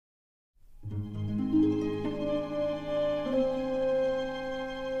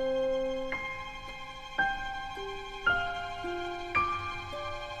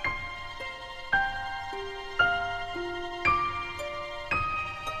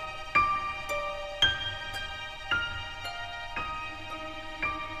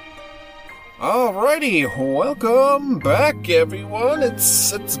Alrighty, welcome back, everyone.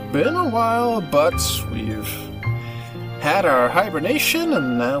 It's been a while, but we've had our hibernation,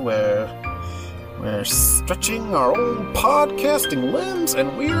 and now we're stretching our old podcasting limbs,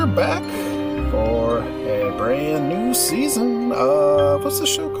 and we're back for a brand new season of what's the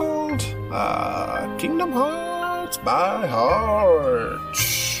show called? Kingdom Hearts by Heart.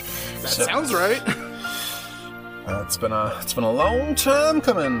 Sounds right. It's been a long time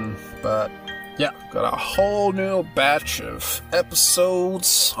coming, but yeah, got a whole new batch of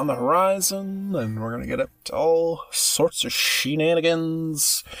episodes on the horizon, and we're gonna get up to all sorts of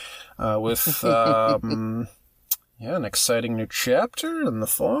shenanigans with an exciting new chapter in the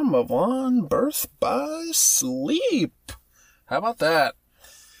form of One Birth by Sleep. How about that?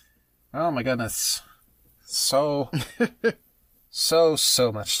 Oh my goodness, so much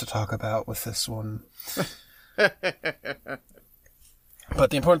to talk about with this one. But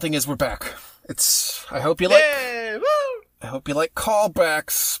the important thing is we're back. I hope you like. Yay! Woo! I hope you like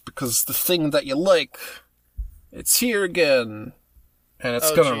callbacks, because the thing that you like, it's here again, and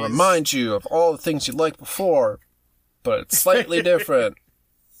it's gonna remind you of all the things you liked before, but it's slightly different.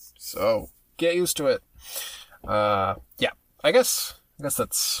 So get used to it. I guess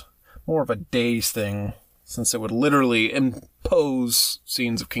that's more of a days thing, since it would literally impose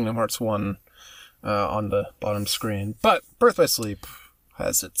scenes of Kingdom Hearts 1 on the bottom screen. But Birth by Sleep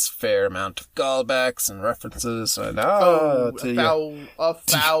has its fair amount of callbacks and references, and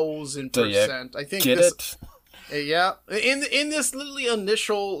 1,000%. I think get this, it? Yeah. In this literally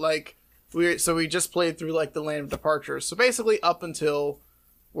initial, we just played through the Land of Departure. So basically up until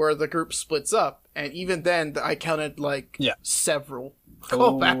where the group splits up, and even then I counted several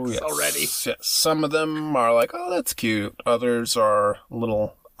callbacks already. Yes. Some of them are like, oh, that's cute. Others are a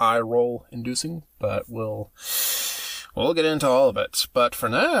little eye roll inducing, but we'll get into all of it. But for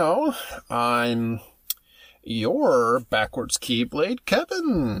now, I'm your backwards Keyblade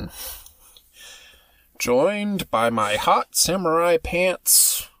Kevin, joined by my hot samurai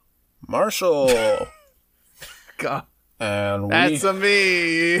pants Marshall. God, and that's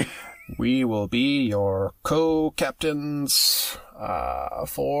me. We will be your co-captains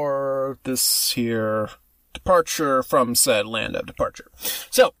for this here departure from said Land of Departure.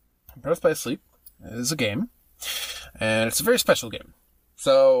 So, Birth by Sleep is a game, and it's a very special game.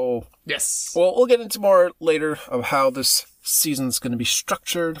 So, yes, we'll get into more later of how this season's going to be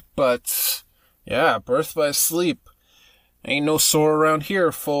structured, but yeah, Birth by Sleep ain't no sore around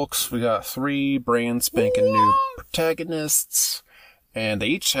here, folks. We got 3 brand spanking new protagonists, and they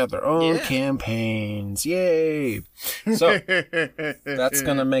each have their own campaigns. Yay! So, that's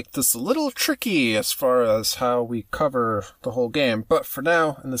gonna make this a little tricky as far as how we cover the whole game. But for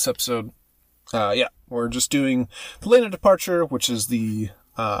now, in this episode, we're just doing the Land of Departure, which is the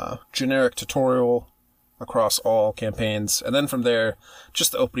generic tutorial across all campaigns. And then from there,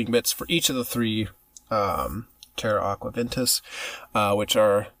 just the opening bits for each of the 3 Terra Aqua Ventus, which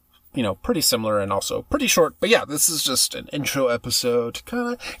are pretty similar and also pretty short. But yeah, this is just an intro episode to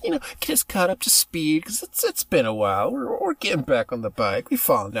kind of, get us caught up to speed, because it's been a while. We're getting back on the bike. We've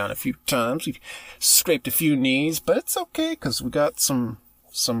fallen down a few times. We've scraped a few knees, but it's okay, because we got some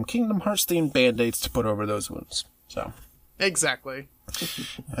Kingdom Hearts themed band-aids to put over those wounds. So. Exactly.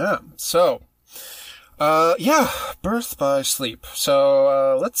 Yeah. So, Birth by Sleep.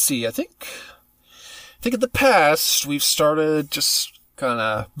 So, let's see. I think in the past, we've started just kind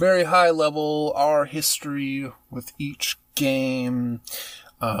of very high level our history with each game,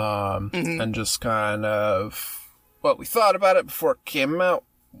 and just kind of what we thought about it before it came out,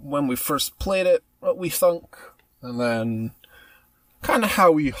 when we first played it, what we thunk, and then kind of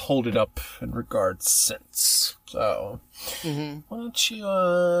how we hold it up in regards since. So, why don't you,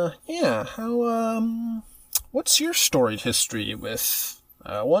 what's your storied history with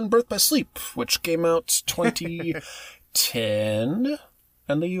One Birth by Sleep, which came out 2010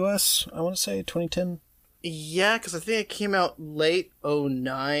 in the US, I want to say 2010. Yeah, because I think it came out late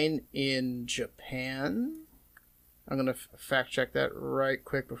 2009 in Japan. I'm going to fact check that right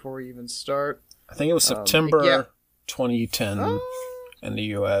quick before we even start. I think it was September 2010 in the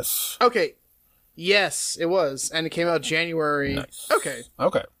US. Okay. Yes, it was. And it came out January. Nice. Okay.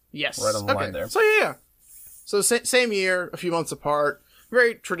 Yes. Right on the line there. So yeah. So same year, a few months apart.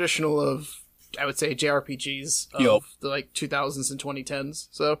 Very traditional of, I would say, JRPGs of the 2000s and 2010s.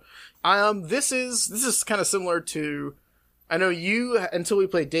 So, this is kind of similar to, I know you, until we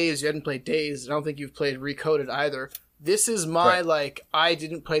played Days, you hadn't played Days. I don't think you've played Recoded either. this is my, Right. like, I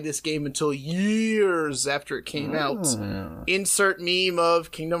didn't play this game until years after it came out. Insert meme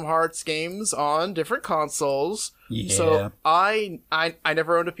of Kingdom Hearts games on different consoles. Yeah. So I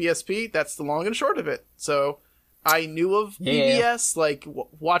never owned a PSP. That's the long and short of it. So I knew of BBS, like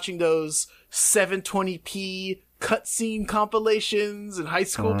watching those 720p cutscene compilations in high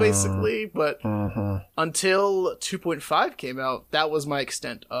school, basically. But until 2.5 came out, that was my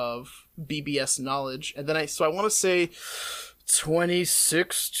extent of BBS knowledge. And then I want to say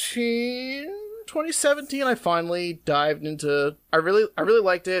 2016, 2017, I finally dived into. I really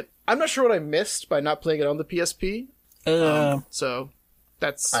liked it. I'm not sure what I missed by not playing it on the PSP. So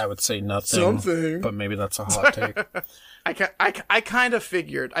that's I would say nothing. something. But maybe that's a hot take. I kind of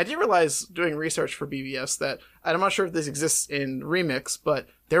figured. I didn't realize doing research for BBS that, I'm not sure if this exists in Remix, but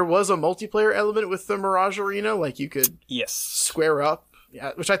there was a multiplayer element with the Mirage Arena. Like, you could Yes. square up,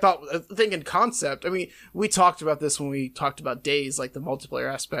 yeah, which I thought, I think in concept. I mean, we talked about this when we talked about Days, like the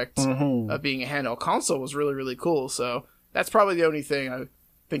multiplayer aspect of being a handheld console was really, really cool. So that's probably the only thing I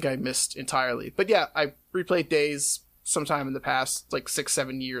think I missed entirely. But yeah, I replayed Days sometime in the past, like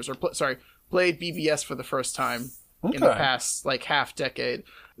 6-7 years, or played BBS for the first time in the past, like, half decade.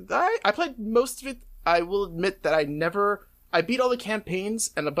 I played most of it. I will admit that I beat all the campaigns,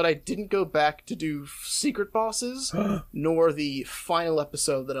 but I didn't go back to do secret bosses, nor the final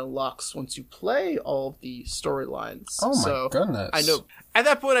episode that unlocks once you play all of the storylines. Oh my goodness! I know. At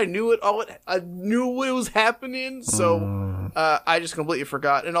that point, I knew I knew what was happening, so I just completely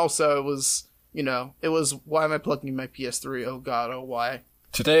forgot. And also, it was why am I plugging in my PS3? Oh God, oh why?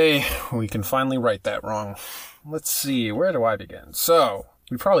 Today, we can finally right that wrong. Let's see, where do I begin? So,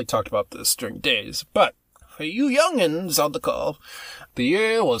 we probably talked about this during Days, but for you youngins on the call, the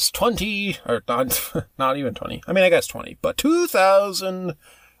year was 20, or not even 20. I mean, I guess 20, but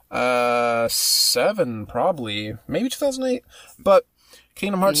 2007, probably. Maybe 2008. But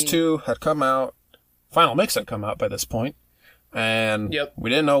Kingdom Hearts 2 had come out. Final Mix had come out by this point. And we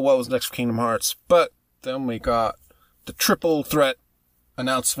didn't know what was next for Kingdom Hearts. But then we got the triple threat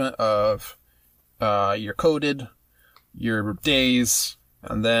announcement of your Coded, your Days,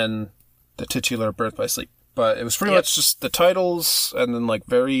 and then the titular Birth by Sleep. But it was pretty much just the titles and then, like,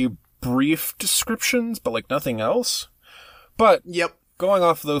 very brief descriptions, but, like, nothing else. But going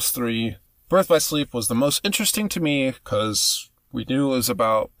off of those three, Birth by Sleep was the most interesting to me because we knew it was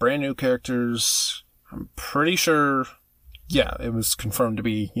about brand new characters. I'm pretty sure, it was confirmed to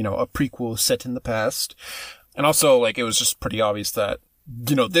be, a prequel set in the past. And also, like, it was just pretty obvious that,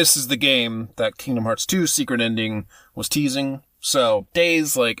 this is the game that Kingdom Hearts 2 Secret Ending was teasing. So,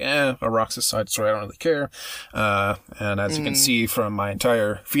 Days, like, a Roxas side story, I don't really care. And as you can see from my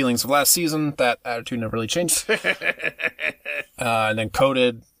entire feelings of last season, that attitude never really changed. And then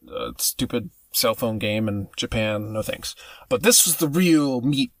Coded, stupid cell phone game in Japan, no thanks. But this was the real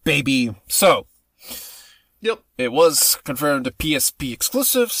meat, baby. So, it was confirmed a PSP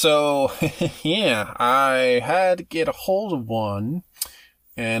exclusive, so, I had to get a hold of one.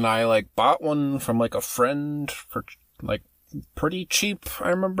 And I, like, bought one from, like, a friend for, like, pretty cheap, I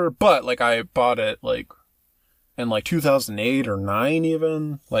remember. But, like, I bought it, like, in, like, 2008 or 9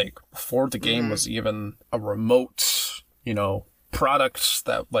 even. Like, before the game was even a remote, product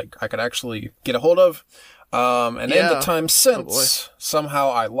that, like, I could actually get a hold of. And in the time since, somehow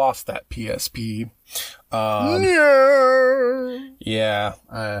I lost that PSP. That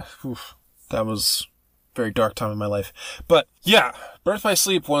was very dark time in my life. But yeah, Birth by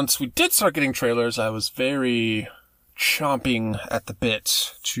Sleep, once we did start getting trailers, I was very chomping at the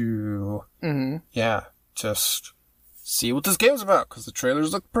bit to, just see what this game's about, because the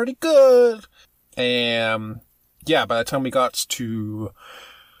trailers look pretty good. And by the time we got to,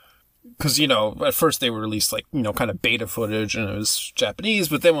 because, at first they were released, like, kind of beta footage, and it was Japanese,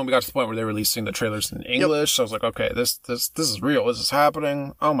 but then when we got to the point where they were releasing the trailers in English, I was like, okay, this is real, this is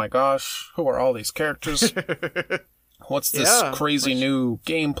happening, oh my gosh, who are all these characters? What's this crazy new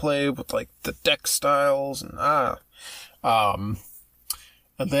gameplay with, like, the deck styles, and and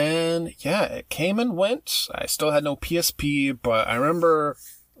then, it came and went. I still had no PSP, but I remember,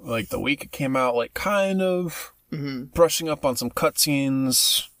 like, the week it came out, like, kind of brushing up on some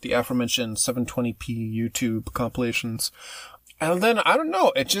cutscenes, the aforementioned 720p YouTube compilations. And then, I don't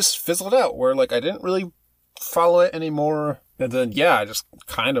know, it just fizzled out, where, like, I didn't really follow it anymore. And then, I just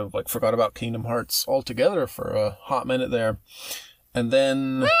kind of, like, forgot about Kingdom Hearts altogether for a hot minute there. And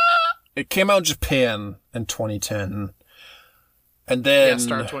then, it came out in Japan in 2010. And then...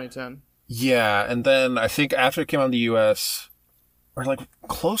 start 2010. Yeah, and then I think after it came out in the US, or, like,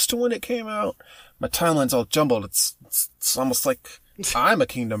 close to when it came out, my timeline's all jumbled. It's almost like I'm a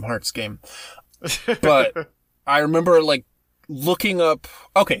Kingdom Hearts game. But I remember, like, looking up...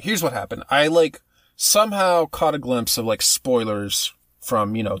 Okay, here's what happened. I, like, somehow caught a glimpse of, like, spoilers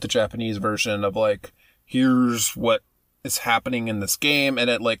from, you know, the Japanese version of, like, here's what is happening in this game, and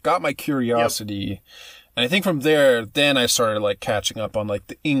it, like, got my curiosity. Yep. And I think from there, then I started, like, catching up on, like,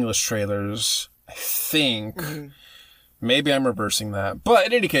 the English trailers. I think. Mm-hmm. Maybe I'm reversing that. But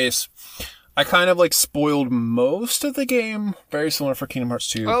in any case, I kind of, like, spoiled most of the game, very similar for Kingdom Hearts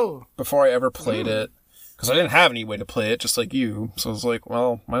 2, before I ever played it. Because I didn't have any way to play it, just like you. So I was like,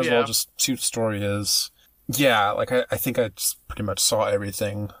 well, might as well just see what the story is. Yeah, like, I think I just pretty much saw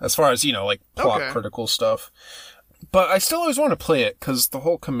everything, as far as, you know, like, plot-critical stuff. But I still always want to play it, because the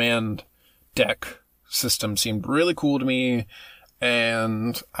whole command deck system seemed really cool to me,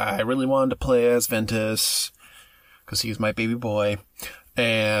 and I really wanted to play as Ventus, because he was my baby boy.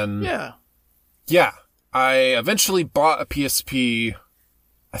 And yeah, I eventually bought a PSP,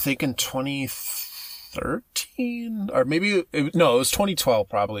 I think in 2013, or maybe, it was 2012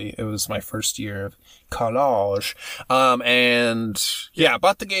 probably. It was my first year of college. And yeah, I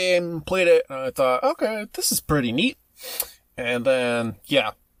bought the game, played it, and I thought, okay, this is pretty neat. And then,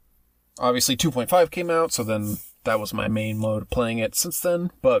 yeah, obviously 2.5 came out, so then that was my main mode of playing it since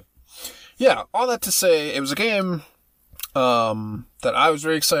then. But yeah, all that to say, it was a game that I was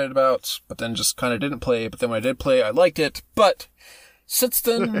very excited about, but then just kind of didn't play. But then when I did play, I liked it. But since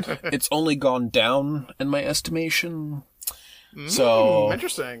then, it's only gone down in my estimation. So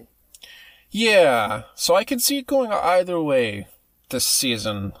interesting. Yeah, so I can see it going either way this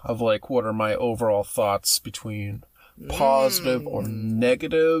season of, like, what are my overall thoughts between positive or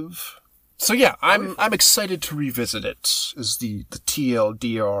negative. So yeah, I'm excited to revisit it, is the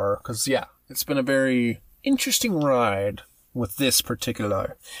TLDR, because yeah, it's been a very interesting ride with this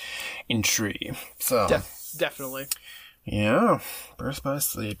particular entry. So definitely. Yeah, Birth by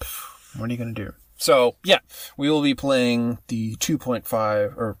Sleep. What are you gonna do? So yeah, we will be playing the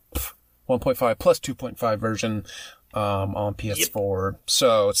 2.5 or 1.5 plus 2.5 version on PS4. Yep.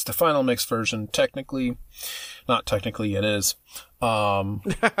 So it's the final mix version, technically. Not technically, it is.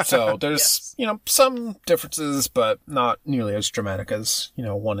 So there's, you know, some differences, but not nearly as dramatic as, you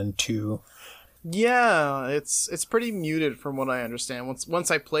know, 1 and 2. Yeah, it's pretty muted from what I understand.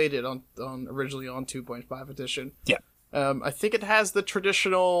 Once I played it on originally on 2.5 edition. Yeah. I think it has the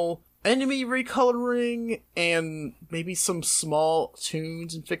traditional enemy recoloring and maybe some small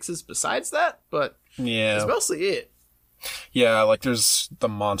tunes and fixes besides that, but yeah, that's mostly it. Yeah, like there's the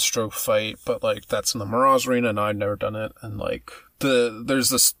Monstro fight, but like that's in the Mirage Arena and I've never done it. And like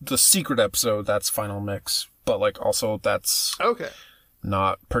there's the secret episode that's final mix, but like also that's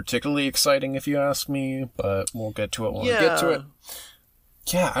not particularly exciting if you ask me, but we'll get to it when we get to it.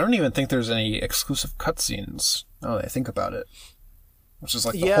 Yeah, I don't even think there's any exclusive cutscenes now that I think about it. Which is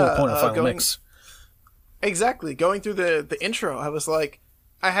like the whole point of final mix. Exactly. Going through the intro, I was like,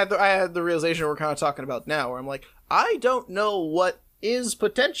 I had the realization we're kind of talking about now, where I'm like, I don't know what is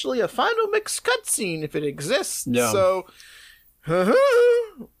potentially a final mix cutscene if it exists. Yeah. So,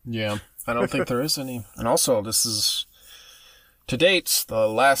 yeah, I don't think there is any. And also, this is, to date, the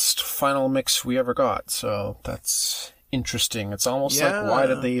last final mix we ever got. So that's interesting. It's almost like, why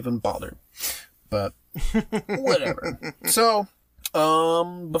did they even bother? But whatever. So,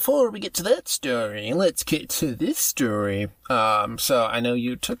 before we get to that story, let's get to this story. So I know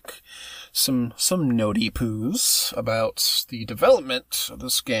you took some notey poos about the development of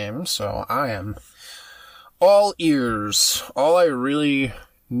this game, so I am all ears. All I really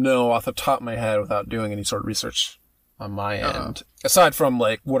know off the top of my head without doing any sort of research on my end, aside from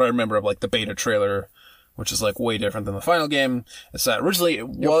like what I remember of like the beta trailer, which is like way different than the final game, is that originally it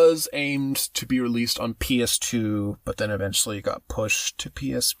was aimed to be released on PS2, but then eventually got pushed to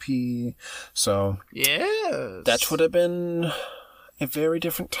PSP. So that would have been a very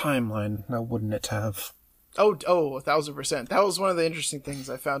different timeline, now wouldn't it have? Oh, 1,000%. That was one of the interesting things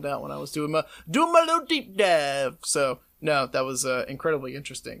I found out when I was doing my little deep dive. So no, that was incredibly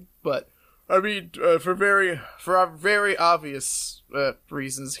interesting. But I mean, for very obvious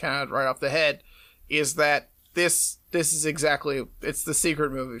reasons, kind of right off the head, is that this is exactly, it's the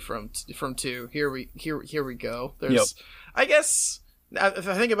secret movie from 2. Here we go. There's, I guess, if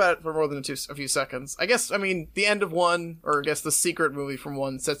I think about it for more than a few seconds, I guess, I mean, the end of 1, or I guess the secret movie from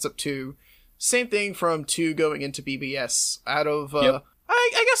 1 sets up 2. Same thing from 2 going into BBS. Out of,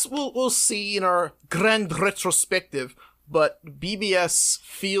 I guess we'll see in our grand retrospective, but BBS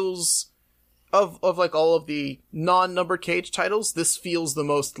feels, of like all of the non-number Cage titles, this feels the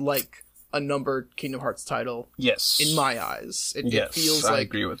most like a numbered Kingdom Hearts title. Yes. In my eyes. It feels I like,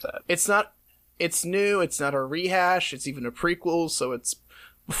 agree with that. It's new, it's not a rehash, it's even a prequel, so it's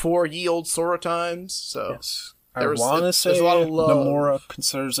before ye old Sora times, so. Yes. I want to say there's a lot of love. Nomura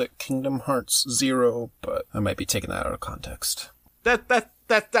considers it Kingdom Hearts 0, but I might be taking that out of context.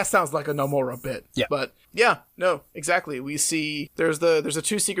 That sounds like a Nomura bit. Yeah. But yeah, no, exactly. We see there's the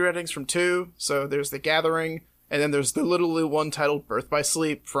 2 secret endings from 2, so there's the Gathering, and then there's the literally one titled Birth by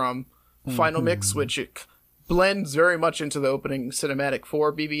Sleep from Final Mix, which it blends very much into the opening cinematic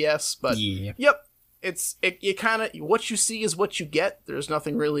for BBS. But yep, it kind of, what you see is what you get. There's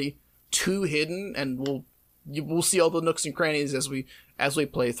nothing really too hidden, and we'll see all the nooks and crannies as we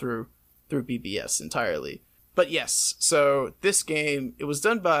play through BBS entirely. But yes, so this game, it was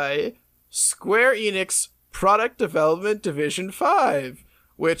done by Square Enix Product Development Division 5,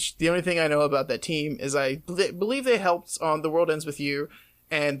 which the only thing I know about that team is I believe they helped on The World Ends With You,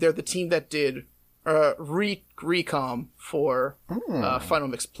 and they're the team that did Recom for Final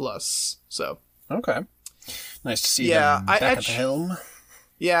Mix Plus. So okay, nice to see them back at the helm.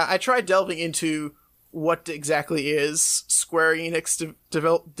 Yeah, I tried delving into what exactly is Square Enix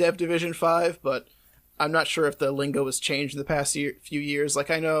Dev Division 5, but I'm not sure if the lingo has changed in the past few years. Like,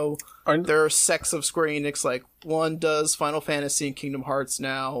 I know there are sects of Square Enix, like, one does Final Fantasy and Kingdom Hearts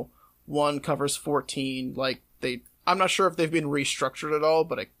now, one covers 14, like, I'm not sure if they've been restructured at all,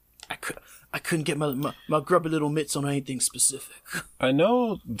 but I couldn't get my grubby little mitts on anything specific. I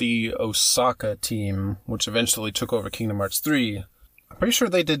know the Osaka team, which eventually took over Kingdom Hearts 3, I'm pretty sure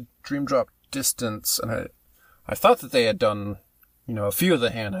they did Dream Drop Distance, and I thought that they had done, a few of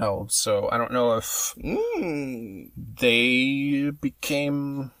the handhelds, so I don't know if they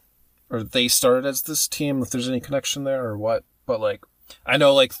became, or they started as this team, if there's any connection there or what, but, like, I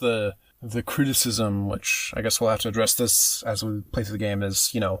know, like, the criticism, which I guess we'll have to address this as we play through the game,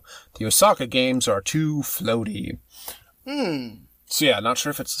 is, the Osaka games are too floaty. So yeah, not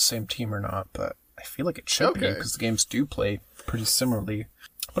sure if it's the same team or not, but I feel like it should be, because the games do play pretty similarly.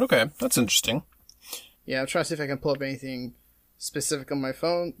 But okay, that's interesting. Yeah, I'm trying to see if I can pull up anything specific on my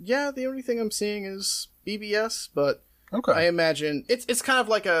phone. Yeah, the only thing I'm seeing is BBS, but I imagine it's kind of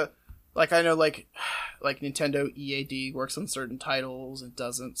like I know like Nintendo EAD works on certain titles and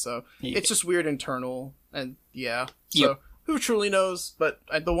doesn't, so it's just weird internal, and so who truly knows? But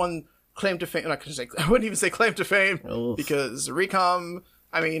the one claim to fame, I wouldn't even say claim to fame, because Recom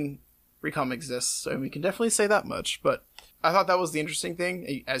exists, and we can definitely say that much. But I thought that was the interesting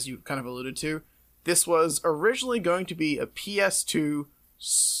thing, as you kind of alluded to. This was originally going to be a PS2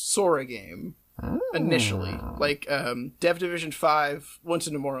 Sora game, initially. Like, Dev Division 5, went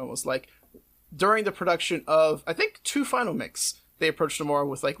to Nomura, was like, during the production of, I think, 2 Final Mix, they approached Nomura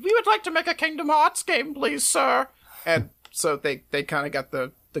with, like, we would like to make a Kingdom Hearts game, please, sir. And so they kind of got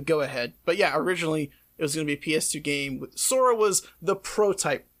the go-ahead. But yeah, originally, it was going to be a PS2 game. Sora was the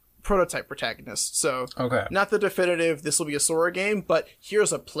prototype protagonist, so not the definitive, this will be a Sora game, but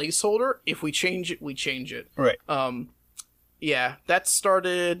here's a placeholder. If we change it, we change it. Right. Yeah, that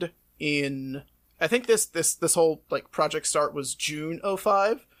started in, I think this whole, like, project start was June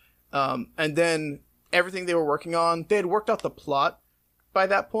 2005, and then everything they were working on, they had worked out the plot by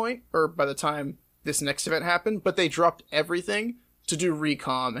that point, or by the time this next event happened, but they dropped everything to do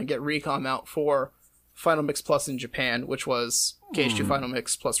Recom and get Recom out for Final Mix Plus in Japan, which was KH2 Final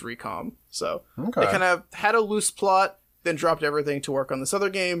Mix plus Recom. So they kind of had a loose plot, then dropped everything to work on this other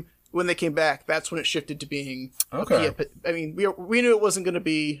game. When they came back, that's when it shifted to being we knew it wasn't going to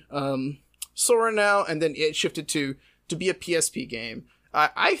be Sora now, and then it shifted to be a PSP game.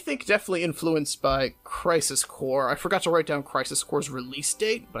 I think definitely influenced by Crisis Core. I forgot to write down Crisis Core's release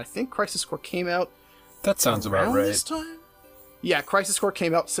date, but I think Crisis Core came out that sounds about right this time. Yeah, Crisis Core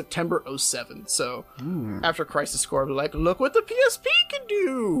came out September 2007, so after Crisis Core, we're like, look what the PSP can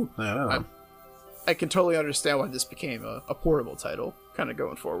do! I can totally understand why this became a portable title, kind of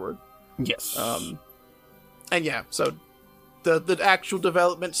going forward. Yes. And yeah, so the actual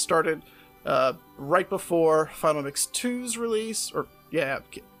development started right before Final Mix 2's release, or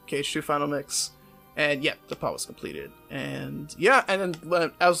KH2 Final Mix, and yeah, the plot was completed. And yeah, and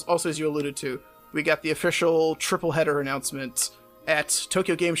then as you alluded to, we got the official triple header announcement at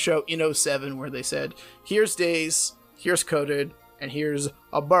Tokyo Game Show in 2007, where they said, here's Days, here's Coded, and here's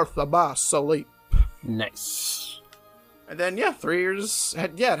a Birth by Sleep. Nice. And then, 3 years,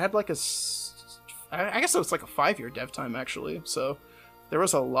 it had like I guess it was like a 5-year dev time, actually. So there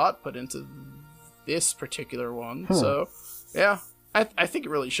was a lot put into this particular one. So, yeah, I think it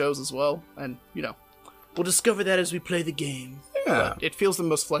really shows as well. And, we'll discover that as we play the game. Yeah. But it feels the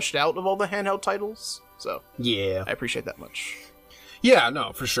most fleshed out of all the handheld titles. So, yeah, I appreciate that much. Yeah,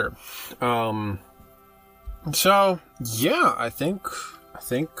 no, for sure. So, yeah, I think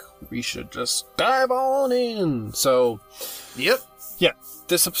we should just dive on in. So, yep. yeah,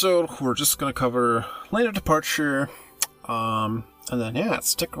 this episode we're just gonna cover Land of Departure, and then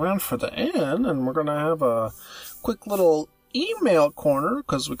stick around for the end, and we're gonna have a quick little email corner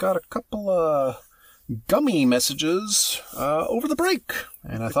because we got a couple of gummy messages over the break,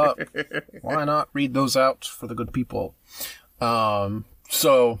 and I thought, why not read those out for the good people?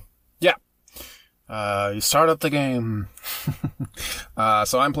 So yeah, you start up the game.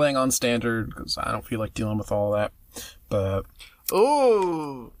 So I'm playing on standard because I don't feel like dealing with all that, but.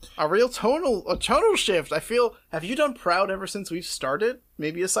 Ooh, a tonal shift. Have you done Proud ever since we've started?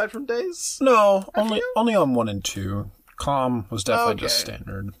 Maybe aside from Days? No, only on 1 and 2. Calm was definitely just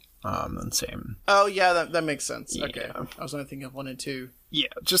standard. And same. Oh yeah, that makes sense. Yeah. Okay, I was only thinking of 1 and 2. Yeah,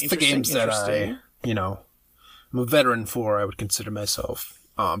 just the games that I'm a veteran for. I would consider myself.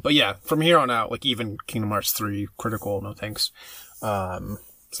 But yeah, from here on out, like even Kingdom Hearts 3, critical, no thanks.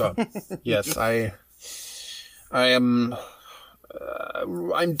 So yes, I am.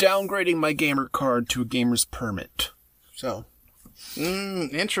 I'm downgrading my gamer card to a gamer's permit. So.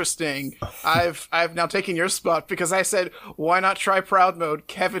 Interesting. I've now taken your spot because I said, why not try Proud Mode?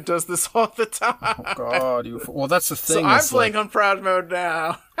 Kevin does this all the time. Oh God, well that's the thing. So I'm playing on Proud Mode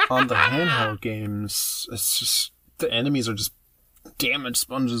now. On the handheld games, it's just the enemies are just damage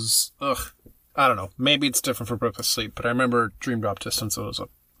sponges. Ugh. I don't know. Maybe it's different for Broken Sleep, but I remember Dream Drop Distance was a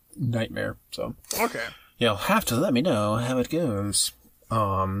nightmare. So okay. You'll have to let me know how it goes.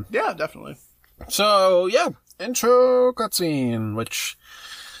 Yeah, definitely. So, yeah. Intro cutscene, which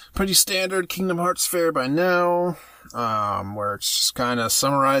pretty standard Kingdom Hearts fare by now, where it just kind of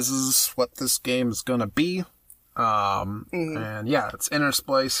summarizes what this game is gonna be. And yeah, it's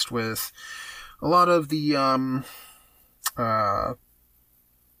interspliced with a lot of the,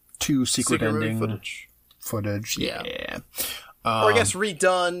 2 secret ending footage. Yeah. Or I guess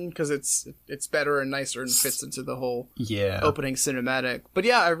redone because it's better and nicer and fits into the whole opening cinematic. But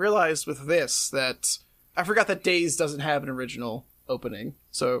yeah, I realized with this that I forgot that Days doesn't have an original opening.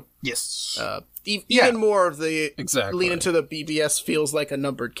 So yes, even more of the exactly lean into the BBS feels like a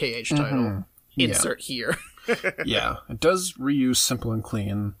numbered KH title. Insert here. Yeah, it does reuse Simple and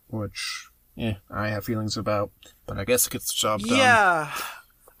Clean, which I have feelings about, but I guess it gets the job done. Yeah.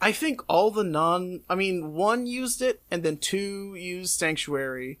 I think all the 1 used it, and then 2 used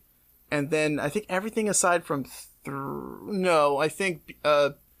Sanctuary, and then I think everything aside from I think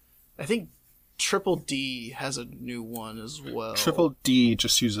Triple D has a new one as well. Triple D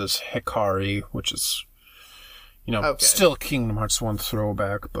just uses Hikari, which is, still Kingdom Hearts 1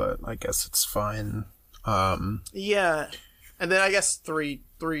 throwback, but I guess it's fine. Yeah, and then I guess 3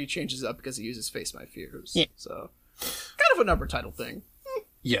 changes up because it uses Face My Fears. Yeah. So, kind of a number title thing.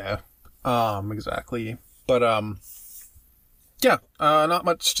 Yeah, exactly. But, not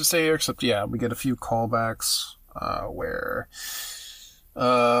much to say here, except, we get a few callbacks, where,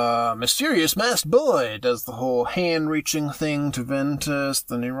 Mysterious Masked Boy does the whole hand-reaching thing to Ventus,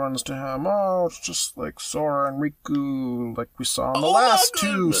 then he runs to him, it's just like Sora and Riku, like we saw in the last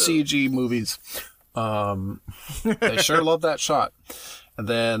 2 CG movies. They sure love that shot. And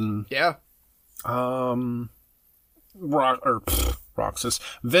then... Yeah. Roxas.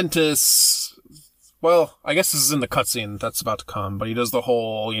 Ventus, well, I guess this is in the cutscene that's about to come, but he does the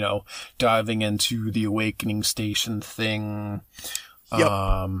whole, diving into the awakening station thing.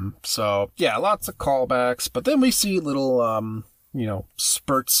 Yep. So, yeah, lots of callbacks, but then we see little,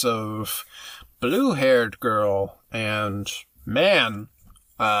 spurts of blue-haired girl and man,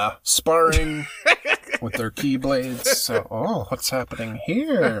 sparring with their keyblades. So, what's happening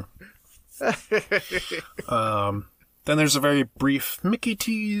here? Then there's a very brief Mickey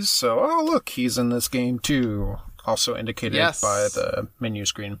tease, so, look, he's in this game too. Also indicated by the menu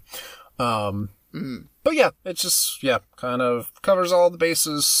screen. But yeah, it's just, kind of covers all the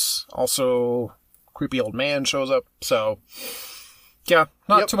bases. Also, creepy old man shows up, so,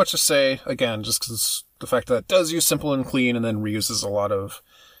 not too much to say, again, just because the fact that it does use Simple and Clean and then reuses a lot of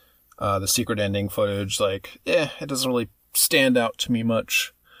the secret ending footage, it doesn't really stand out to me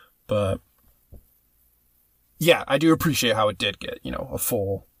much, but... yeah, I do appreciate how it did get, a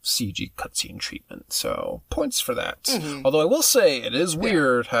full CG cutscene treatment. So, points for that. Mm-hmm. Although I will say, it is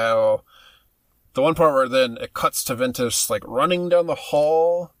weird how the one part where then it cuts to Ventus, running down the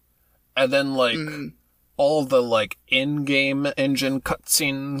hall, and then, all the, in-game engine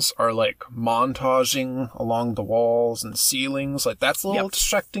cutscenes are, montaging along the walls and ceilings. That's a little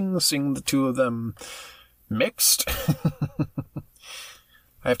distracting, seeing the two of them mixed.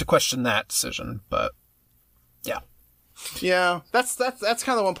 I have to question that decision, but... yeah, that's kind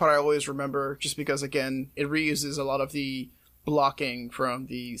of the one part I always remember, just because again it reuses a lot of the blocking from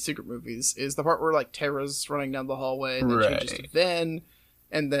the secret movies is the part where like Terra's running down the hallway and then changes to Ven,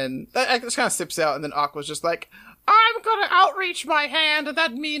 and then that just kind of sips out, and then Aqua's just like, I'm gonna outreach my hand and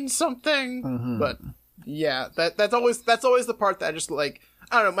that means something. Mm-hmm. But yeah, that's always the part that I just like,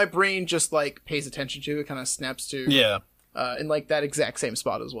 I don't know, my brain just like pays attention to, it kind of snaps to. Yeah. In like that exact same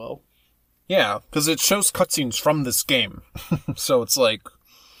spot as well. Yeah, because it shows cutscenes from this game. So it's like,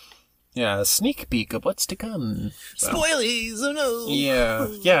 yeah, a sneak peek of what's to come. So. Spoilies, oh no!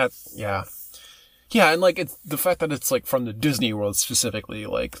 Yeah, and like, it's the fact that it's like from the Disney world specifically,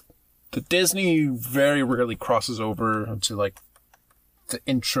 like, the Disney very rarely crosses over into like the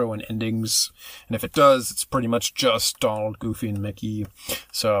intro and endings, and if it does, it's pretty much just Donald, Goofy, and Mickey.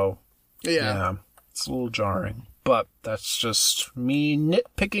 So, yeah it's a little jarring. But that's just me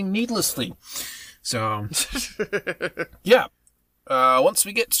nitpicking needlessly. So, yeah. Once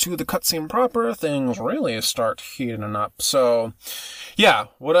we get to the cutscene proper, things really start heating up. So, yeah,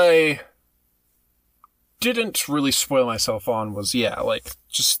 what I didn't really spoil myself on was, like,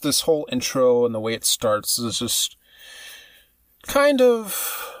 just this whole intro and the way it starts is just kind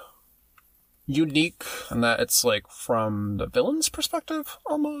of unique, and that it's like from the villain's perspective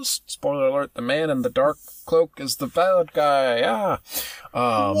almost. Spoiler alert, the man in the dark cloak is the bad guy.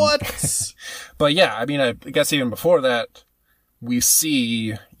 What? But yeah, I mean, I guess even before that, we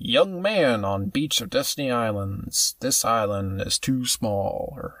see young man on beach of Destiny Islands. This island is too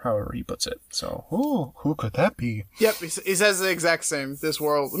small, or however he puts it. So, who could that be? Yep, he says the exact same. This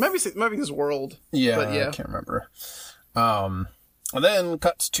world, maybe this world. Yeah, but yeah. I can't remember. And then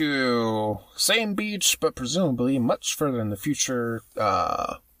cuts to same beach, but presumably much further in the future.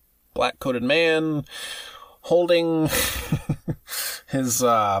 Black-coated man holding his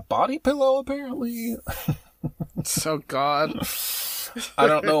body pillow, apparently. Oh, God. I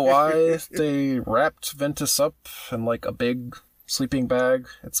don't know why they wrapped Ventus up in like a big sleeping bag.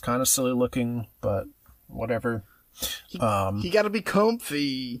 It's kind of silly looking, but whatever. He gotta be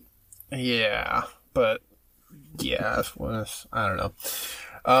comfy. Yeah, but yeah, I don't know.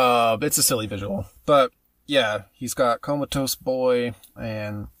 It's a silly visual, but yeah, he's got comatose boy,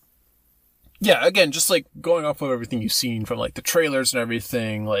 and yeah, again, just like going off of everything you've seen from like the trailers and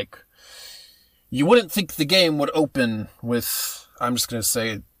everything, like you wouldn't think the game would open with, I'm just gonna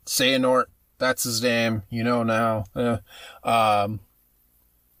say Xehanort. That's his name, you know now.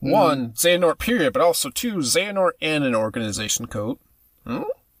 One, Xehanort period, but also two, Xehanort and an organization coat.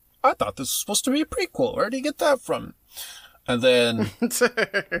 I thought this was supposed to be a prequel. Where did he get that from? And then,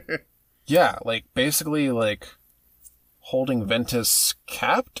 yeah, like, basically, like, holding Ventus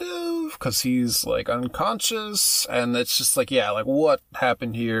captive, because he's, like, unconscious, and it's just like, yeah, like, what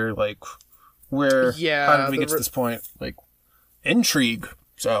happened here? Like, how did we get to this point? Like, intrigue.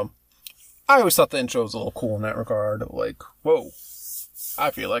 So, I always thought the intro was a little cool in that regard. Like, whoa, I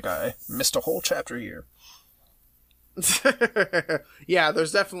feel like I missed a whole chapter here. Yeah,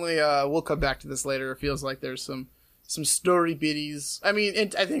 there's definitely we'll come back to this later. It feels like there's some story biddies. I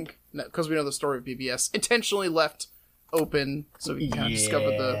mean, I think because we know the story of BBS, intentionally left open so we can kind of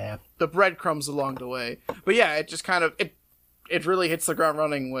discover the breadcrumbs along the way. But yeah, it just kind of it really hits the ground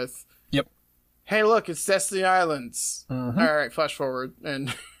running with, yep, hey, look, it's Destiny Islands. All right, flash forward,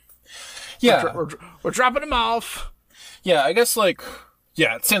 and yeah, we're dropping them off. Yeah, I guess like,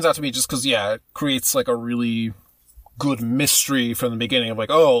 yeah, it stands out to me just because, yeah, it creates like a really good mystery from the beginning of like,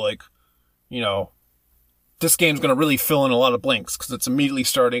 oh, like, you know, this game's going to really fill in a lot of blanks because it's immediately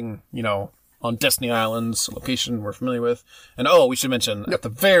starting, you know, on Destiny Islands, a location we're familiar with. And oh, we should mention at the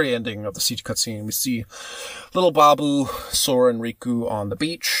very ending of the siege cutscene, we see little Babu, Sora, and Riku on the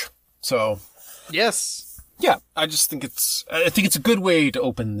beach. So, yes. Yeah, I think it's a good way to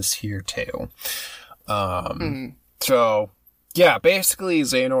open this here tale. So, yeah, basically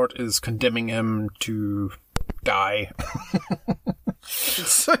Xehanort is condemning him to die.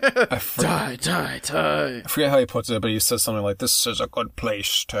 Die. I forget how he puts it, but he says something like, this is a good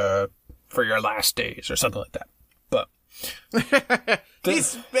place for your last days, or something like that. But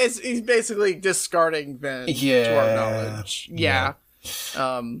he's basically discarding Ven to our knowledge. Yeah.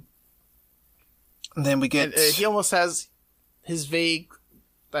 And then we get... he almost has his vague...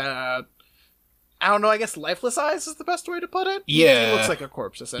 I don't know, I guess lifeless eyes is the best way to put it. Yeah. He looks like a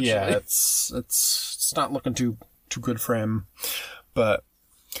corpse, essentially. Yeah, it's not looking too good for him. But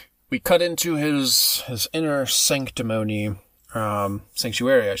we cut into his inner sanctimony,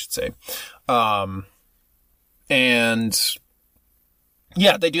 sanctuary, I should say. And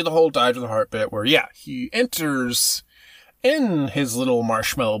yeah, they do the whole dive to the heart bit where, yeah, he enters in his little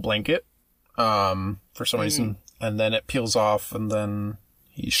marshmallow blanket, for some reason, and then it peels off, and then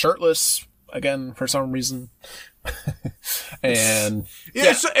he's shirtless again for some reason. And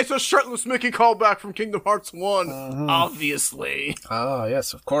yeah. It's a shirtless Mickey callback from Kingdom Hearts 1, obviously. Ah,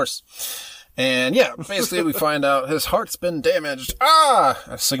 yes, of course. And yeah, basically we find out his heart's been damaged.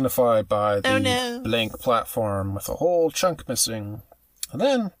 Signified by the blank platform with a whole chunk missing. And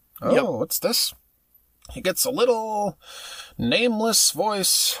then, what's this? He gets a little nameless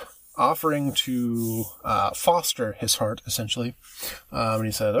voice offering to foster his heart, essentially. And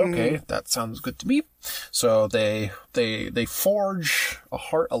he said, okay, that sounds good to me. So they forge a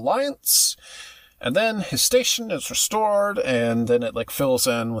heart alliance. And then his station is restored, and then it, like, fills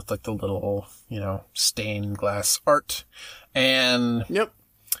in with, like, the little, stained glass art. And,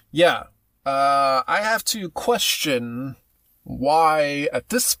 yeah, I have to question why, at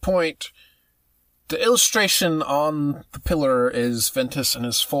this point, the illustration on the pillar is Ventus in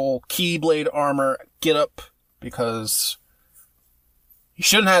his full Keyblade armor getup, because he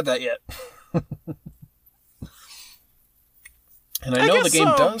shouldn't have that yet. And I know the game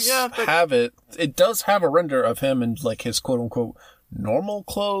does have it. It does have a render of him in, like, his quote-unquote normal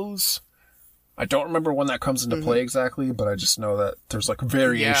clothes. I don't remember when that comes into play exactly, but I just know that there's, like,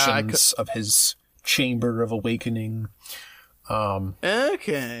 variations of his Chamber of Awakening.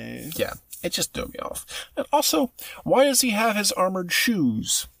 Okay. Yeah, it just threw me off. And also, why does he have his armored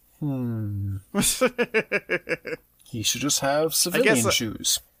shoes? He should just have civilian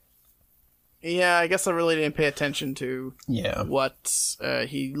shoes. Yeah, I guess I really didn't pay attention to what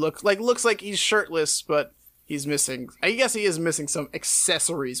he looks like. Looks like he's shirtless, but he's missing. I guess he is missing some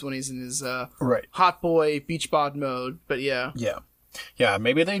accessories when he's in his hot boy beach bod mode. But yeah,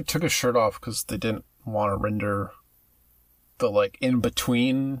 maybe they took his shirt off because they didn't want to render the, like, in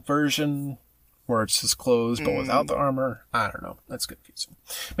between version where it's his clothes but without the armor. I don't know. That's confusing.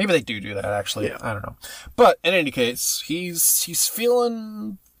 Maybe they do that actually. Yeah. I don't know. But in any case, he's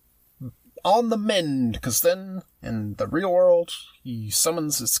feeling on the mend, because then in the real world he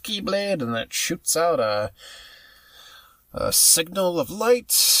summons his Keyblade and that shoots out a signal of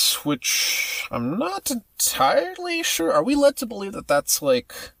light, which I'm not entirely sure. Are we led to believe that that's,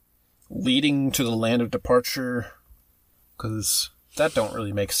 like, leading to the land of departure? Because that don't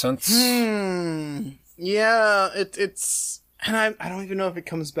really make sense. Yeah, it's... And I don't even know if it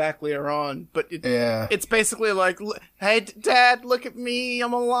comes back later on, but it's basically like, hey, Dad, look at me,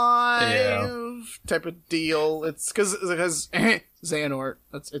 I'm alive, type of deal. It's because Xehanort,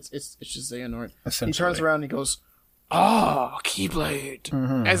 it's just Xehanort. He turns around and he goes, Keyblade.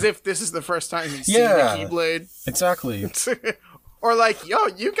 As if this is the first time he's seen the Keyblade. Exactly. Or like, yo,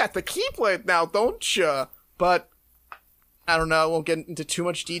 you got the Keyblade now, don't you? But I don't know, I won't get into too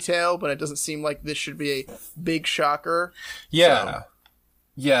much detail, but it doesn't seem like this should be a big shocker. Yeah. So.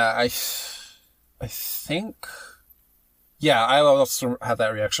 Yeah, I think... Yeah, I also had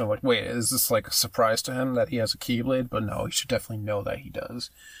that reaction of, like, wait, is this, like, a surprise to him that he has a Keyblade? But no, he should definitely know that he does.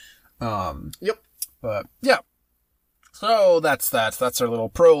 Yep. But, yeah. So, that's that. That's our little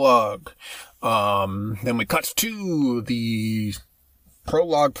prologue. Then we cut to the...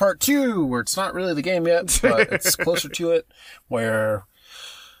 Prologue Part 2, where it's not really the game yet, but it's closer to it, where,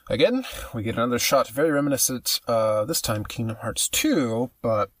 again, we get another shot very reminiscent, this time Kingdom Hearts 2,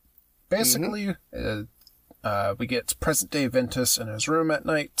 but basically, we get present-day Ventus in his room at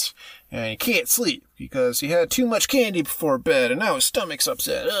night, and he can't sleep, because he had too much candy before bed, and now his stomach's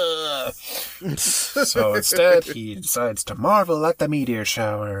upset. So instead, he decides to marvel at the meteor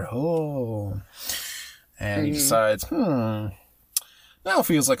shower. And he decides, now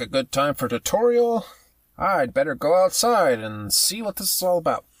feels like a good time for a tutorial. I'd better go outside and see what this is all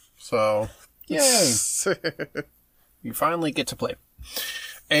about. So, yay! You finally get to play.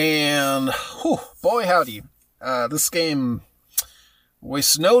 And, boy howdy. This game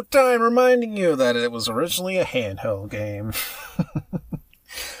wastes no time reminding you that it was originally a handheld game.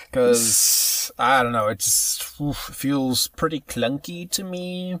 Because, I don't know, it just feels pretty clunky to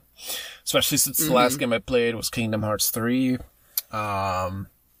me. Especially since the last game I played was Kingdom Hearts 3.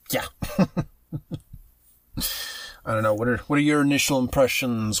 Yeah. I don't know. What are your initial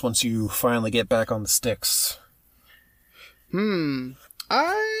impressions once you finally get back on the sticks?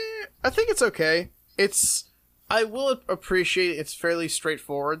 I think it's okay. I will appreciate it's fairly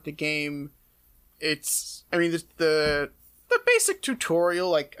straightforward. The game, the basic tutorial,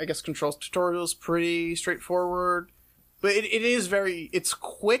 like, I guess controls tutorial is pretty straightforward. But it is it's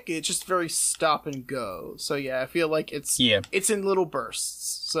quick, it's just very stop and go. So yeah, I feel like it's in little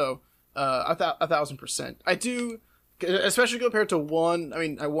bursts. So, 1,000%. I do, especially compared to 1,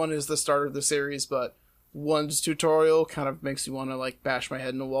 1 is the start of the series, but 1's tutorial kind of makes me want to, like, bash my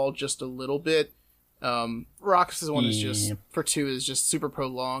head in the wall just a little bit. Roxas' one is just, for 2 is just super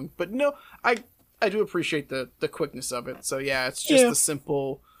prolonged. But no, I I do appreciate the quickness of it. So yeah, it's just the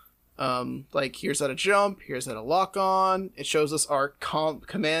simple, like here's how to jump, here's how to lock on. It shows us our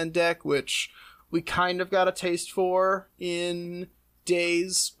command deck, which we kind of got a taste for in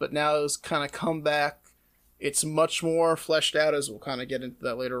Days, but now it's kind of come back. It's much more fleshed out, as we'll kind of get into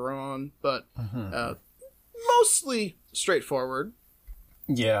that later on, but mostly straightforward.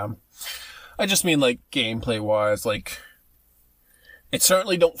 Yeah. I just mean, like, gameplay-wise, like, it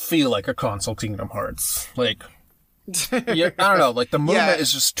certainly don't feel like a console Kingdom Hearts. Like, yeah, I don't know, like, the movement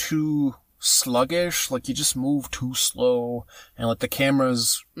is just too sluggish, like, you just move too slow, and, like, the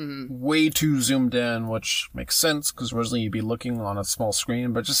camera's way too zoomed in, which makes sense, because originally you'd be looking on a small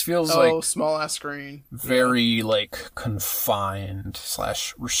screen, but it just feels like... small-ass screen. Very, like, confined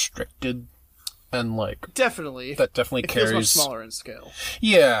 / restricted, and, like... Definitely. That definitely carries... It feels much smaller in scale.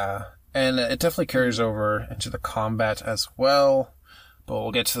 Yeah, and it definitely carries over into the combat as well, but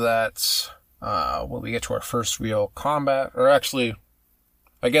we'll get to that when we get to our first real combat, or actually,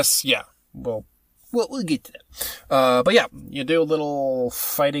 I guess, yeah, we'll get to that. But yeah, you do a little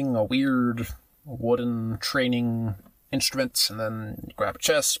fighting a weird wooden training instrument, and then you grab a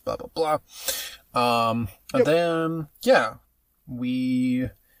chest, blah, blah, blah. And then, yeah, we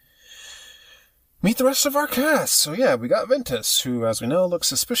meet the rest of our cast. So yeah, we got Ventus, who, as we know, looks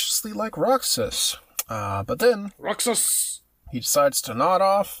suspiciously like Roxas. But then... Roxas! He decides to nod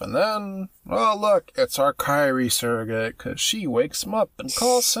off, and then... Oh, look, it's our Kairi surrogate, because she wakes him up and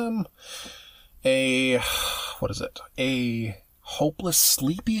calls him a... What is it? A hopeless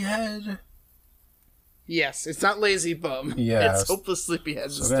sleepyhead? Yes, it's not lazy bum. Yeah. It's hopeless sleepyhead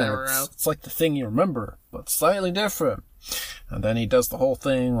this So time around. It's like the thing you remember, but slightly different. And then he does the whole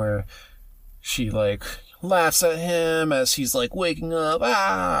thing where she, like, laughs at him as he's, like, waking up,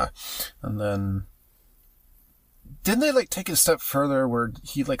 and then... Didn't they, like, take it a step further where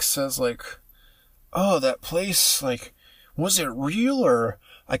he, like, says, like, oh, that place, like, was it real, or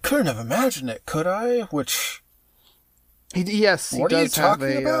I couldn't have imagined it, could I? Which... Yes, he what does are you have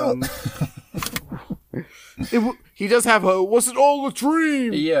talking about? He does have a, was it all a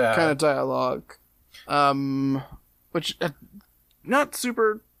dream? Yeah. Kind of dialogue. Which, not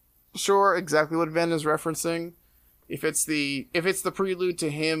super sure exactly what Ven is referencing. If it's the prelude to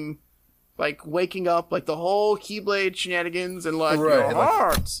him, like, waking up, like, the whole Keyblade shenanigans and, like, right, your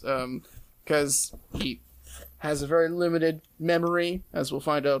heart. Because he has a very limited memory, as we'll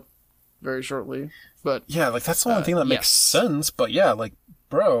find out very shortly. But yeah, like, that's the only thing that makes sense, but yeah, like,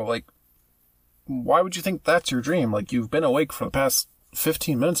 bro, like, why would you think that's your dream? Like, you've been awake for the past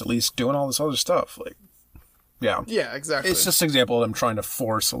 15 minutes at least doing all this other stuff. Like, yeah. Yeah, exactly. It's just an example of them trying to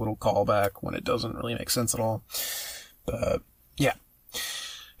force a little callback when it doesn't really make sense at all. But, yeah.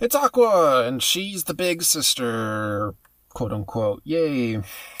 It's Aqua, and she's the big sister, quote unquote. Yay.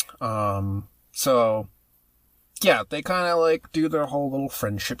 So, yeah, they kind of, like, do their whole little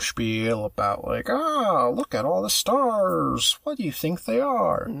friendship spiel about, like, look at all the stars. What do you think they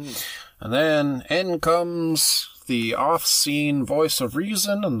are? And then in comes the off-scene voice of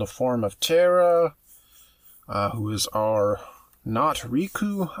reason in the form of Terra, who is our not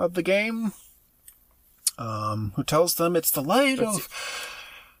Riku of the game, who tells them it's the light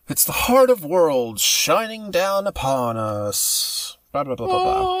it's the heart of worlds shining down upon us. Blah, blah, blah, blah,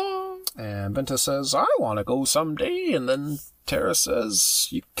 blah. And Ventus says, I want to go someday. And then Terra says,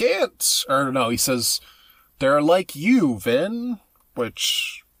 you can't. Or no, he says, they're like you, Ven.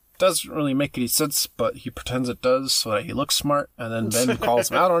 Which doesn't really make any sense, but he pretends it does so that he looks smart. And then Ven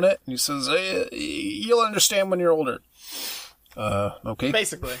calls him out on it. And he says, hey, you'll understand when you're older. Okay.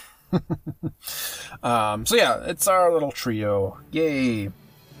 Basically. So yeah, it's our little trio. Yay.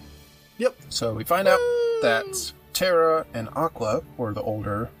 Yep. So we find out that Terra and Aqua, or the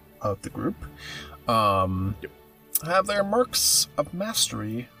older of the group, have their Marks of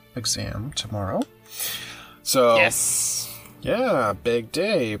Mastery exam tomorrow. So yes. Yeah, big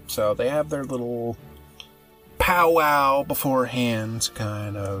day. So they have their little powwow beforehand to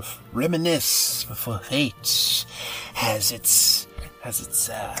kind of reminisce before fate has its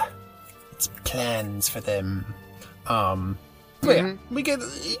plans for them. But yeah, we get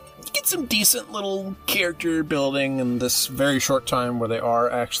some decent little character building in this very short time where they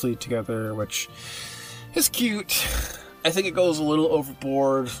are actually together, which is cute. I think it goes a little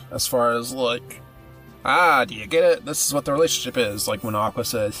overboard as far as, like, do you get it? This is what the relationship is. Like when Aqua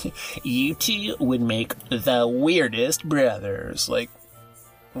says, you two would make the weirdest brothers. Like,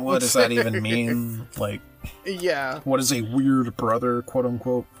 what does that even mean? Like, yeah. What is a weird brother, quote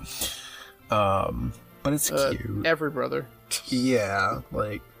unquote? But it's cute. Every brother. Yeah,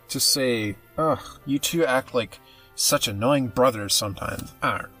 like, just say, you two act like such annoying brothers sometimes.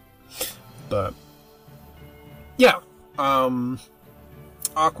 I don't know. But, yeah,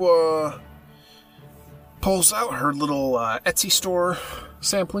 Aqua pulls out her little Etsy store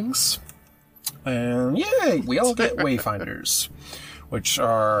samplings, and yay, we all get Wayfinders, which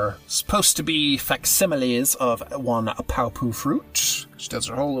are supposed to be facsimiles of one Paopu fruit. She does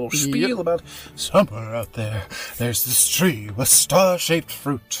her whole little spiel about somewhere out there's this tree with star-shaped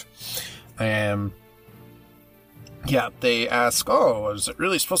fruit. And yeah, they ask, oh, is it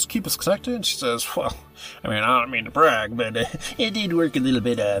really supposed to keep us connected? And she says, well, I mean, I don't mean to brag, but it did work a little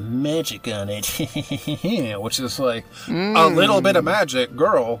bit of magic on it. Which is like, a little bit of magic,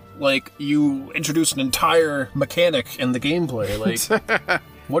 girl. Like, you introduced an entire mechanic in the gameplay. Like,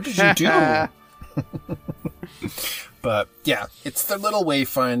 what did you do? But, yeah, it's their little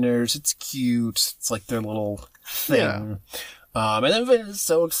wayfinders. It's cute. It's like their little thing. Yeah. And then Vin is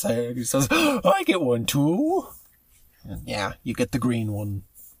so excited. He says, oh, I get one too. And yeah, you get the green one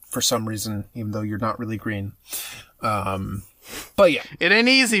for some reason, even though you're not really green. But yeah. It ain't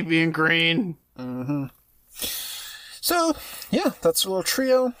easy being green. Mm-hmm. So, yeah, that's a little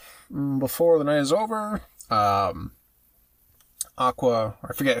trio. Before the night is over, Aqua,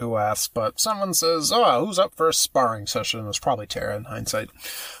 I forget who asked, but someone says, oh, who's up for a sparring session? It was probably Terra in hindsight.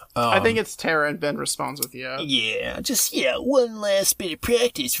 I think it's Terra, and Ben responds with, Yeah, just, one last bit of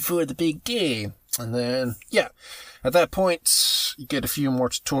practice before the big day. And then, at that point, you get a few more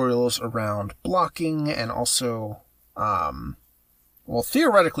tutorials around blocking and also,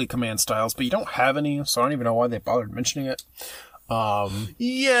 theoretically command styles, but you don't have any, so I don't even know why they bothered mentioning it. The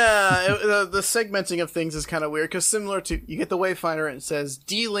segmenting of things is kind of weird, because similar to, you get the Wayfinder and it says,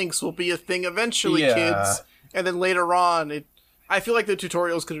 D-Links will be a thing eventually, kids. And then later on, I feel like the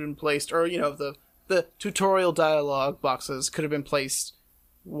tutorials could have been placed, or, the tutorial dialogue boxes could have been placed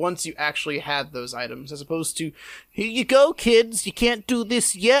once you actually had those items, as opposed to, here you go, kids, you can't do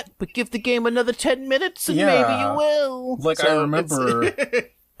this yet, but give the game another 10 minutes and maybe you will. Like, so I remember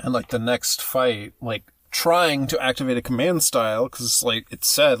in, like, the next fight, like, trying to activate a command style, because, like, it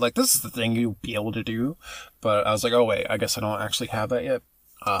said, like, this is the thing you'll be able to do, but I was like, oh, wait, I guess I don't actually have that yet.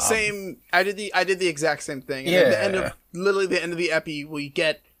 Same, I did the exact same thing. And at the end of, literally the end of the epi, we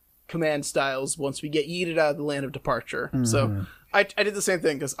get command styles once we get yeeted out of the land of departure. Mm-hmm. So, I did the same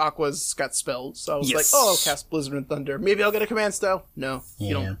thing, because Aqua's got spells, so I was like, oh, I'll cast Blizzard and Thunder. Maybe I'll get a command style. No,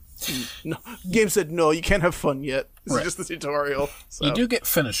 you don't. No. Game said, no, you can't have fun yet. This is just the tutorial. So. You do get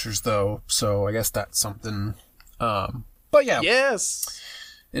finishers, though, so I guess that's something. But yeah. Yes!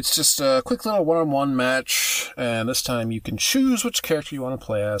 It's just a quick little one-on-one match, and this time you can choose which character you want to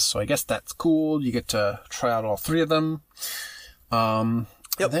play as, so I guess that's cool. You get to try out all three of them.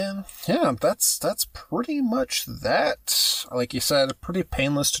 Yep. And then, that's pretty much that. Like you said, a pretty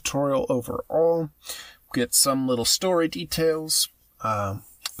painless tutorial overall. Get some little story details. But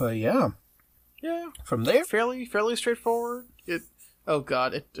yeah. From there, fairly straightforward.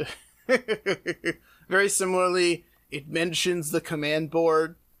 Very similarly, it mentions the command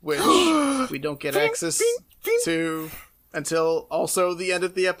board, which we don't get access to until also the end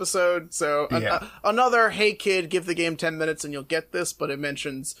of the episode. So another, hey kid, give the game 10 minutes and you'll get this, but it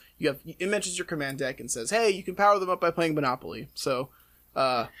mentions your command deck and says, hey, you can power them up by playing Monopoly. So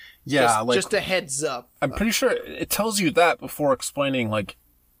just a heads up. I'm pretty sure it tells you that before explaining, like,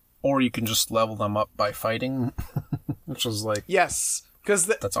 or you can just level them up by fighting, which is like, yes, because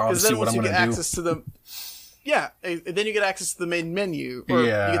that's obviously what I'm going to do. Access to the, and then you get access to the main menu, or you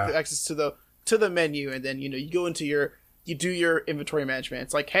get the access to the menu, and then you go into you do your inventory management.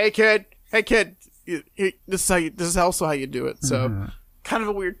 It's like, hey kid, this is also how you do it. So, kind of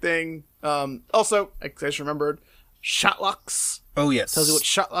a weird thing. Also, I just remembered, shotlocks. Oh yes, tells you what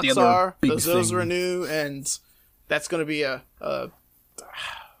shotlocks are. Those are new, and that's going to be a.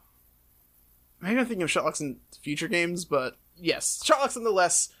 Maybe I'm thinking of shotlocks in future games, but yes, shotlocks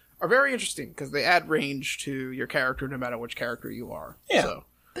nonetheless are very interesting because they add range to your character no matter which character you are. Yeah, so,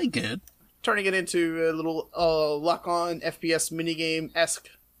 they good. Turning it into a little lock-on FPS minigame-esque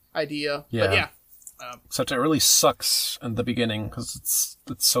idea. Yeah. But yeah. Except it really sucks in the beginning because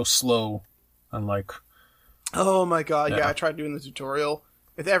it's so slow and like... Oh my god, I tried doing the tutorial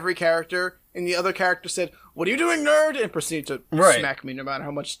with every character, and the other character said, what are you doing, nerd? And proceeded to smack me no matter how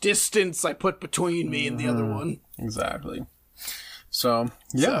much distance I put between me and the other one. Exactly. So,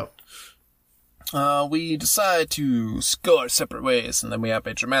 yeah. We decide to go our separate ways, and then we have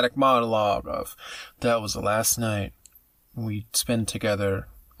a dramatic monologue of, that was the last night we spent together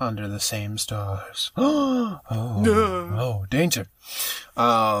under the same stars. Oh, danger.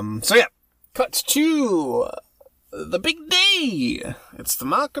 So yeah, cut to the big day. It's the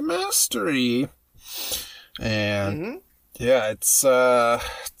Maka Mastery. And Yeah, it's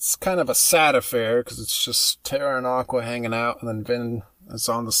kind of a sad affair because it's just Terra and Aqua hanging out, and then Vin is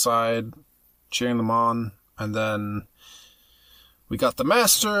on the side cheering them on, and then we got the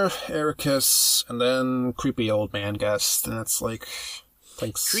Master, Ericus, and then creepy old man guest, and it's like,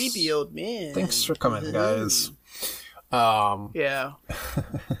 thanks. Creepy old man. Thanks for coming, guys. Yeah.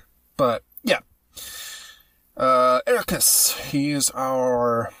 But yeah, Ericus, he is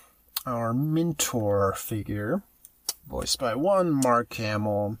our mentor figure, voiced by one Mark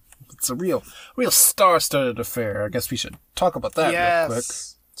Hamill. It's a real star-studded affair. I guess we should talk about that real quick.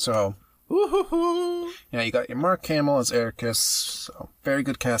 So, yeah, you got your Mark Hamill as Ericus, so very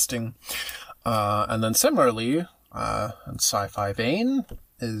good casting. And then similarly, in sci-fi vein,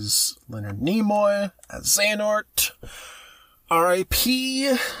 is Leonard Nimoy as Xehanort.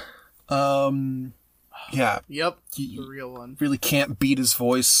 R.I.P. Yeah. Yep. The real one. Really can't beat his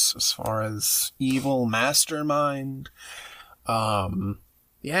voice as far as evil mastermind.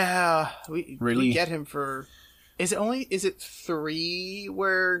 Yeah. We Really? get him for... Is it 3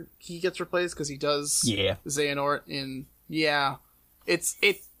 where he gets replaced because he does Xehanort in... Yeah.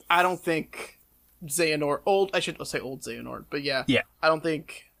 I don't think Xehanort... I should say old Xehanort, but yeah. Yeah. I don't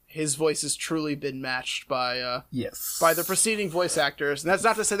think his voice has truly been matched by the preceding voice actors. And that's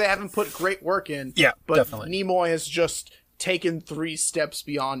not to say they haven't put great work in. Yeah, but definitely. Nimoy has just taken 3 steps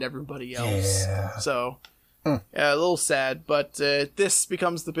beyond everybody else. Yeah. So, a little sad. But this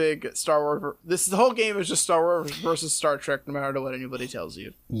becomes the big Star Wars... The whole game is just Star Wars versus Star Trek, no matter what anybody tells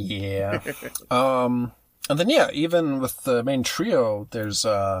you. Yeah. And then, yeah, even with the main trio, there's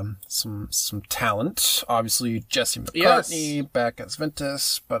some talent. Obviously, Jesse McCartney back as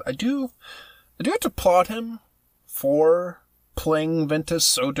Ventus, but I do have to applaud him for playing Ventus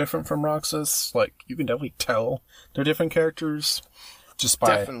so different from Roxas. Like, you can definitely tell they're different characters just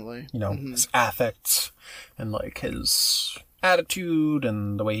by, his affect and, like, his attitude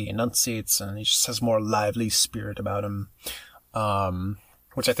and the way he enunciates, and he just has more lively spirit about him.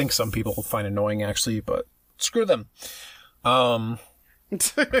 Which I think some people find annoying, actually, but screw them. And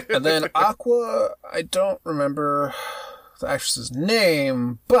then Aqua, I don't remember the actress's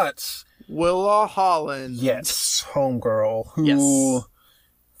name, but... Willa Holland. Yes, homegirl, who,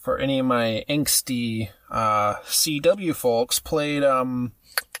 for any of my angsty CW folks, played,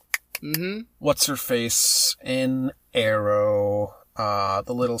 what's-her-face in Arrow,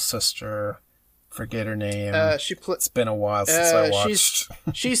 the little sister... Forget her name. It's been a while since I watched.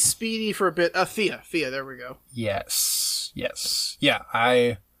 She's Speedy for a bit. Thea, there we go. Yes. Yeah,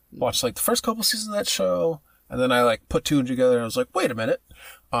 I watched like the first couple seasons of that show, and then I like put 2 together, and I was like, wait a minute.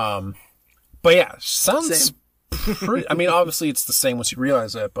 But yeah, sounds pretty. I mean, obviously it's the same once you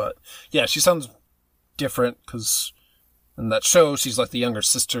realize it, but yeah, she sounds different because in that show she's like the younger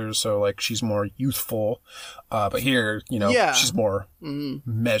sister, so like she's more youthful. But here, she's more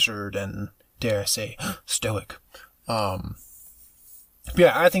measured and, dare I say, stoic. Yeah,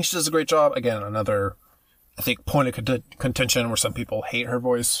 I think she does a great job. Again, another, I think, point of contention where some people hate her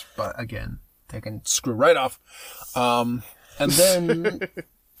voice, but again, they can screw right off. And then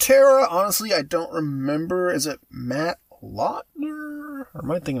Terra, honestly, I don't remember. Is it Matt Lautner? Or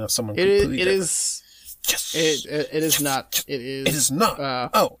am I thinking of someone completely different? Yes. It is not. It is. It is not.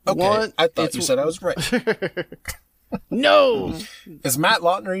 Okay. I thought you said I was right. No! Is Matt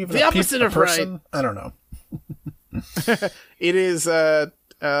Lautner even the opposite of person? Right? I don't know. It is a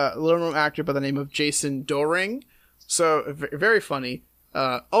little-known actor by the name of Jason Dohring. So, very funny.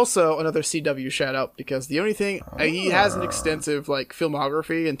 Also, another CW shout-out, because the only thing... he has an extensive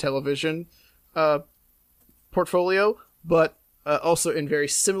filmography and television portfolio, but also in very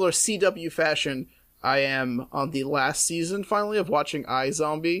similar CW fashion, I am on the last season, finally, of watching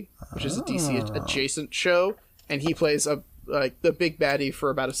iZombie, which is a DC-adjacent show. And he plays the big baddie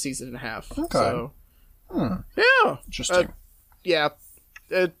for about a season and a half. Okay. So, yeah. Interesting.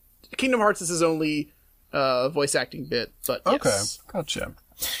 Kingdom Hearts is his only voice acting bit, but yes. Okay, gotcha.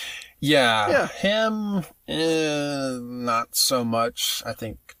 Yeah. Him, not so much. I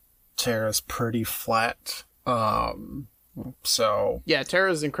think Terra's pretty flat. So... Yeah,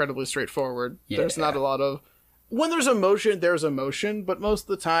 Terra's incredibly straightforward. Yeah. There's not a lot of... When there's emotion, there's emotion, but most of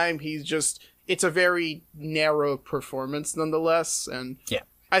the time he's just... It's a very narrow performance, nonetheless, and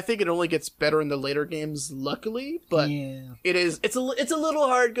I think it only gets better in the later games, luckily. But it's a little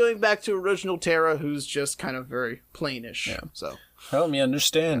hard going back to original Terra, who's just kind of very plainish. Yeah. So help me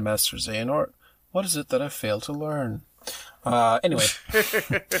understand, Master Xehanort. What is it that I failed to learn? Anyway,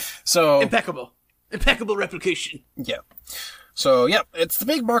 so impeccable replication. Yeah. So, it's the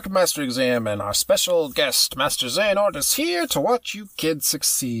big Market Master exam, and our special guest, Master Xehanort, is here to watch you kids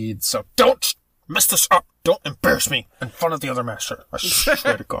succeed. So don't mess this up, don't embarrass me in front of the other master. I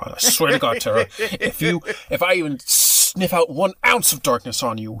swear to God, Terra. If I even sniff out 1 ounce of darkness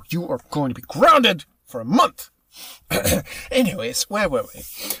on you, you are going to be grounded for a month. Anyways, where were we?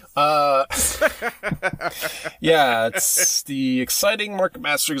 Yeah, it's the exciting Market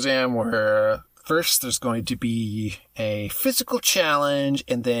Master exam where first there's going to be a physical challenge,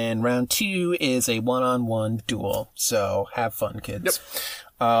 and then round 2 is a one-on-one duel. So have fun, kids.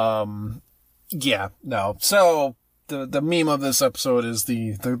 Yep. Yeah, no. So the meme of this episode is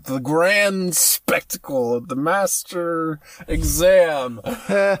the grand spectacle of the Master exam.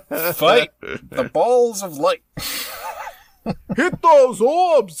 Fight the balls of light. Hit those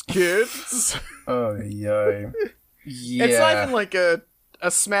orbs, kids. Oh yeah. Yeah. It's not even like a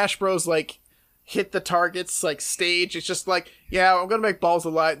Smash Bros. Like hit the targets like stage. It's just like, yeah, I'm gonna make balls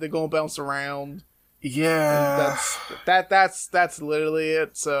of light. They're gonna bounce around. Yeah. That's literally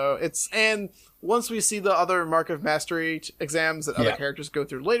it. So and once we see the other Mark of Mastery exams that other characters go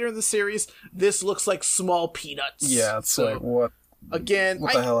through later in the series, this looks like small peanuts. Yeah, it's so, like what? Again,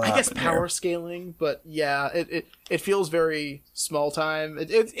 what the hell I guess power here? scaling, but yeah, it feels very small time.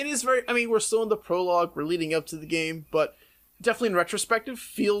 It is very. I mean, we're still in the prologue. We're leading up to the game, but definitely in retrospective,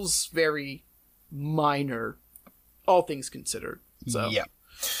 feels very minor, all things considered. So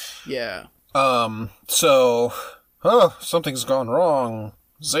yeah. So, something's gone wrong.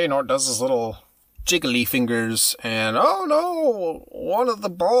 Xehanort does his little jiggly fingers, and oh no, one of the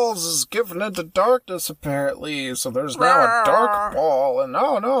balls is given into darkness apparently, so there's now a dark ball, and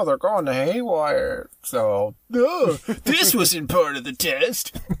oh no, they're going to haywire. So, this wasn't part of the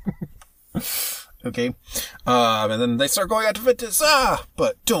test. Okay. And then they start going after Ventus,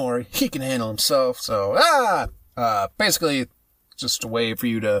 but don't worry, he can handle himself, so, basically, just a way for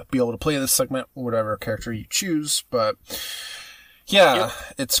you to be able to play this segment, whatever character you choose, but yeah,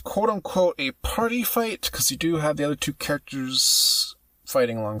 It's quote-unquote a party fight, because you do have the other 2 characters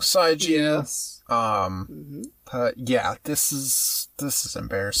fighting alongside you. Yes. Yeah, this is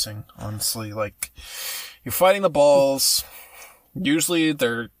embarrassing, honestly. Like, you're fighting the balls, usually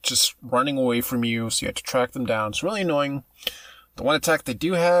they're just running away from you, so you have to track them down. It's really annoying. The one attack they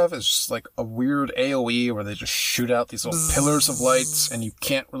do have is just like a weird AoE where they just shoot out these little pillars of lights and you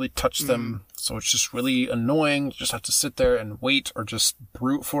can't really touch them. So it's just really annoying. You just have to sit there and wait or just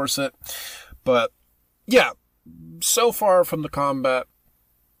brute force it. But yeah, so far from the combat,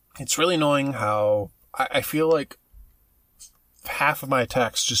 it's really annoying how I feel like half of my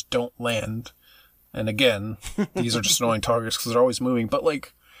attacks just don't land. And again, these are just annoying targets because they're always moving. But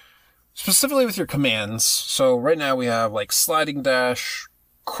like, specifically with your commands, so right now we have like sliding dash,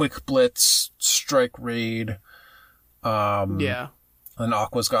 quick blitz, strike raid, and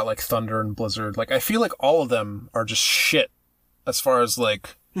Aqua's got like thunder and blizzard. Like I feel like all of them are just shit as far as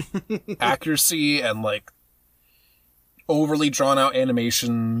like accuracy and like overly drawn out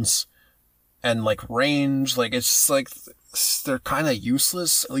animations and like range. Like it's just like they're kind of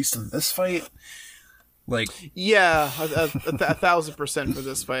useless, at least in this fight. Like yeah, 1,000% for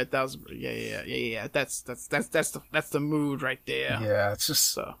this fight. 1,000. Yeah. That's the mood right there. Yeah, it's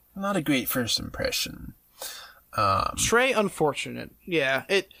just not a great first impression. Trey, unfortunate. Yeah,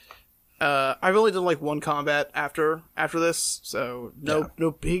 I've only done like one combat after this, so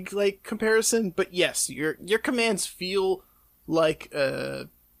no big like comparison. But yes, your commands feel like dog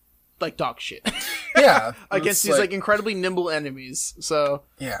shit. Yeah, against these like incredibly nimble enemies. So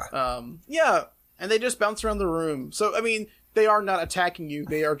yeah. And they just bounce around the room. So, I mean, they are not attacking you.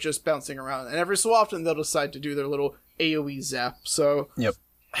 They are just bouncing around. And every so often, they'll decide to do their little AoE zap. So,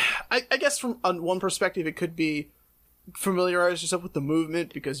 I guess from one perspective, it could be familiarize yourself with the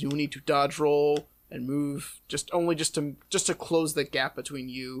movement because you need to dodge roll and move just to close the gap between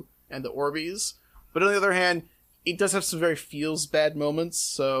you and the Orbeez. But on the other hand, it does have some very feels bad moments.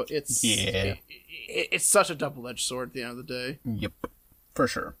 So, it's such a double-edged sword at the end of the day. Yep, for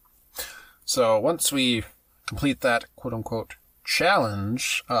sure. So once we complete that quote-unquote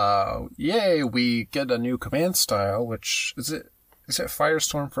challenge, we get a new command style, which is it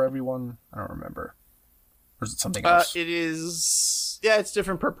Firestorm for everyone? I don't remember. Or is it something else? It is... Yeah, it's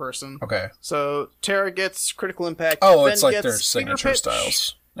different per person. Okay. So Terra gets critical impact. Oh, it's like their signature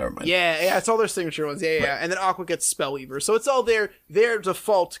styles. Never mind. Yeah, it's all their signature ones. Yeah. Right. And then Aqua gets Spellweaver. So it's all their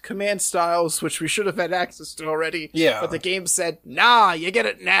default command styles, which we should have had access to already. Yeah. But the game said, nah, you get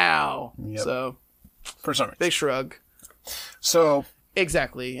it now. Yep. So, for some reason. They shrug. So.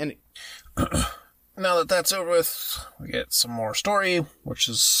 Exactly. And now that that's over with, we get some more story, which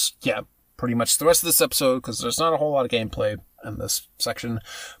is, pretty much the rest of this episode, because there's not a whole lot of gameplay in this section.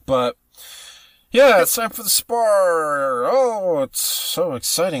 But, Yeah, it's time for the spar. Oh, it's so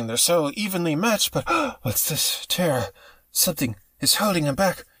exciting. They're so evenly matched, but what's this? Terra. Something is holding him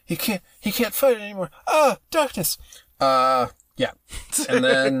back. He can't fight anymore. Ah, darkness. Yeah. And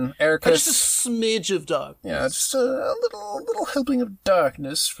then Ericus. Just a smidge of dark. Yeah, just a little helping of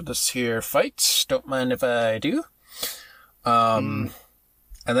darkness for this here fight. Don't mind if I do.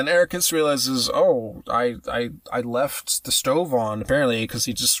 And then Ericus realizes, oh, I left the stove on, apparently, because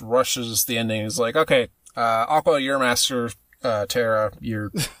he just rushes the ending. He's like, okay, Aqua, you're master, Terra,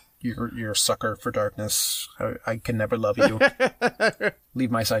 you're a sucker for darkness. I can never love you. Leave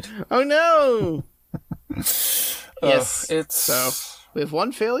my sight. Oh no! Yes. So, we have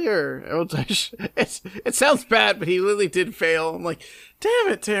one failure. It sounds bad, but he literally did fail. I'm like, damn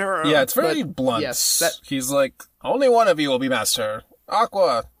it, Terra. Yeah, it's very blunt. Yes, he's like, only one of you will be master.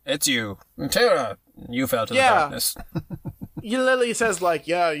 Aqua, it's you. And Terra, you fell to the darkness. He literally says, like,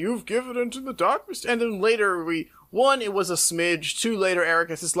 yeah, you've given into the darkness. And then later, one, it was a smidge. Two, later,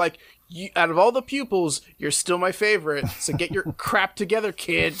 Ericus is like, out of all the pupils, you're still my favorite. So get your crap together,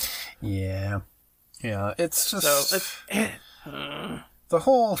 kid. Yeah. Yeah, it's just... So, the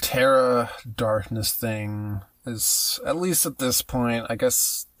whole Terra darkness thing is, at least at this point, I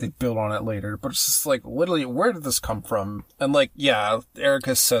guess they build on it later, but it's just like, literally, where did this come from? And like, yeah,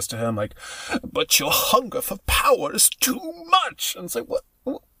 Ericus says to him, like, but your hunger for power is too much! And it's like, what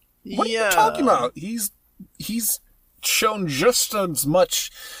are you talking about? He's shown just as much,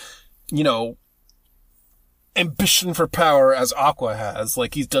 ambition for power as Aqua has.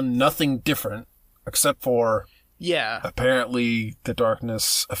 Like, he's done nothing different, except for... Yeah. Apparently, the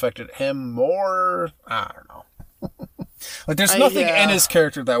darkness affected him more. I don't know. Like, there's nothing in his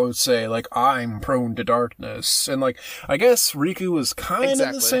character that would say, like, I'm prone to darkness. And, like, I guess Riku was kind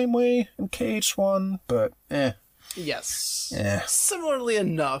of the same way in KH1, but Yes. Yeah. Similarly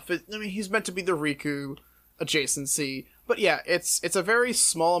enough. He's meant to be the Riku adjacency. But yeah, it's a very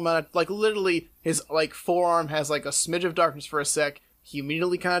small amount of, like, literally, his, like, forearm has, like, a smidge of darkness for a sec. He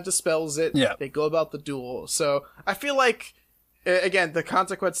immediately kind of dispels it. Yeah. They go about the duel. So I feel like, again, the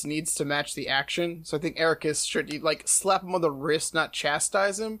consequence needs to match the action. So I think Ericus should, like, slap him on the wrist, not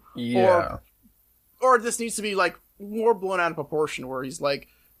chastise him. Yeah. Or this needs to be, like, more blown out of proportion, where he's like,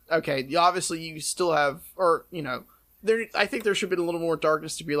 okay, obviously you still have, or, I think there should be a little more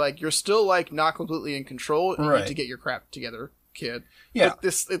darkness to be like, you're still, like, not completely in control. You need to get your crap together, kid. Yeah.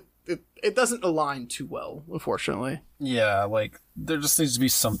 But it doesn't align too well, unfortunately. Yeah, like, there just needs to be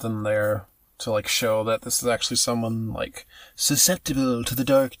something there to, like, show that this is actually someone, like, susceptible to the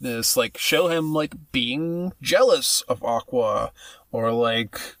darkness. Like, show him, like, being jealous of Aqua. Or,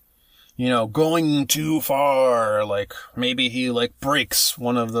 like, going too far. Like, maybe he, like, breaks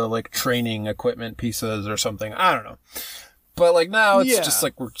one of the, like, training equipment pieces or something. I don't know. But, like, now it's just,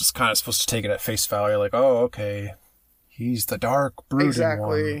 like, we're just kind of supposed to take it at face value. Like, oh, okay. He's the dark, brooding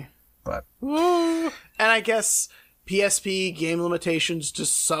one. But... and I guess PSP game limitations to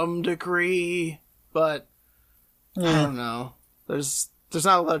some degree, but I don't know. There's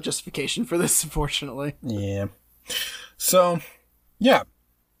not a lot of justification for this, unfortunately. Yeah. So, yeah.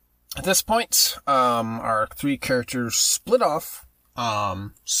 At this point, our three characters split off.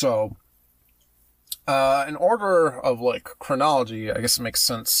 So, in order of, like, chronology, I guess it makes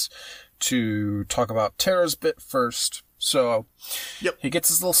sense to talk about Terra's bit first. So, he gets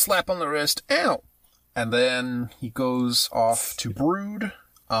his little slap on the wrist, ow! And then he goes off to Brood,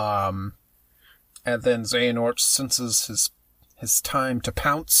 and then Xehanort senses his time to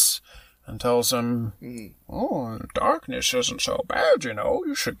pounce, and tells him, oh, darkness isn't so bad,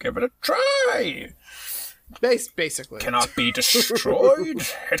 you should give it a try. Basically. Cannot be destroyed,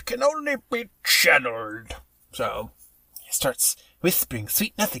 it can only be channeled. So, he starts whispering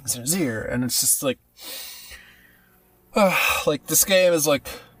sweet nothings in his ear, and it's just like... like, this game is, like,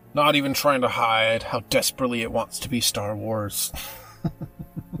 not even trying to hide how desperately it wants to be Star Wars.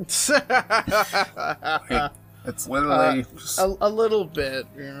 It's literally... a little bit,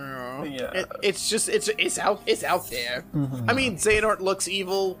 Yeah. It's out there. Mm-hmm. I mean, Xehanort looks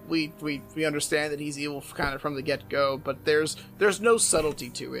evil. We understand that he's evil kind of from the get-go, but there's no subtlety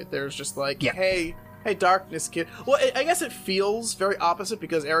to it. There's just like, hey, darkness, kid. Well, I guess it feels very opposite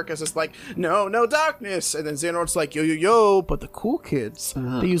because Ericus is like, no not and then Xehanort's like, yo, but the cool kids,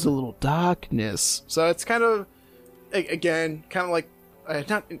 they use a little darkness. So it's kind of, again, kind of like,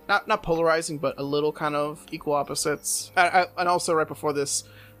 not polarizing, but a little kind of equal opposites. And also right before this,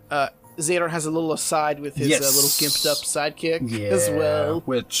 Xehanort has a little aside with his little gimped up sidekick as well.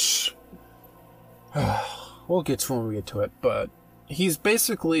 Which, we'll get to when we get to it, but he's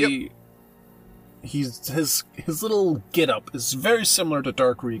basically... his little get up is very similar to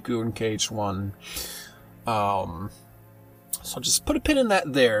Dark Riku in KH1. So just put a pin in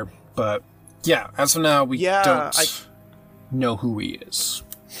that there. But yeah, as of now, we don't know who he is.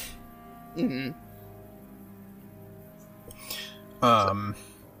 Mm-hmm.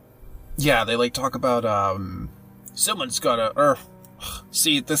 Yeah, they like talk about someone's gotta.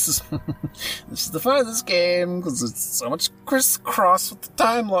 See, this is the fun of this game because it's so much crisscross with the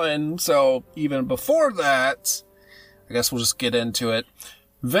timeline. So even before that, I guess we'll just get into it.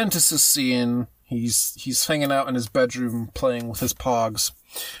 Ventus is seeing he's hanging out in his bedroom playing with his pogs,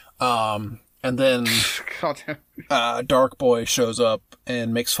 and then Dark Boy shows up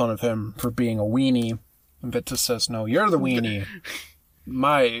and makes fun of him for being a weenie. And Ventus says, "No, you're the weenie.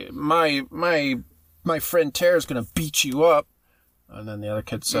 My friend Terra's gonna beat you up." And then the other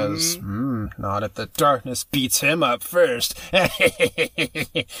kid says, not if the darkness beats him up first. And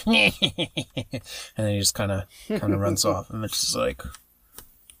then he just kind of runs off. And it's just like,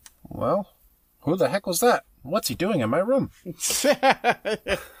 well, who the heck was that? What's he doing in my room?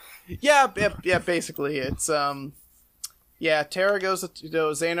 yeah, basically. It's, Terra goes to,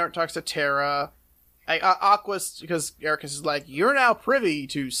 Xehanort talks to Terra. Aqua's, because Ericus is like, you're now privy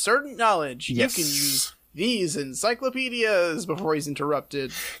to certain knowledge. Yes. You can use these encyclopedias before he's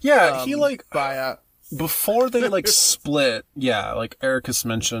interrupted. Yeah, he by before they split. Yeah, Ericus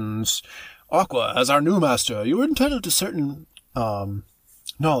mentions Aqua as our new master. You are entitled to certain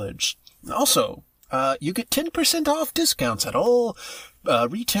knowledge. Also, you get 10% off discounts at all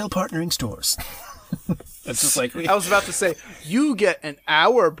retail partnering stores. It's just like I was about to say, you get an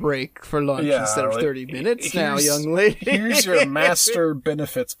hour break for lunch instead of 30 minutes now, young lady. Here's your master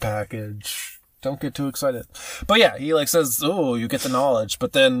benefits package. Don't get too excited. But yeah, he says, oh, you get the knowledge.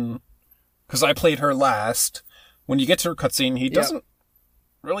 But then, because I played her last, when you get to her cutscene, he doesn't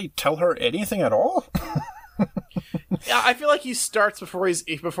really tell her anything at all. Yeah, I feel like he starts before he's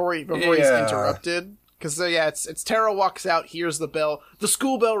interrupted. Because it's Terra walks out, hears the bell, the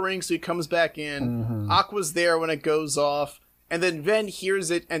school bell rings, so he comes back in. Mm-hmm. Aqua's there when it goes off, and then Ven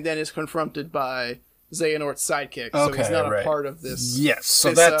hears it and then is confronted by Xehanort's sidekick, so he's not a part of this. Yes,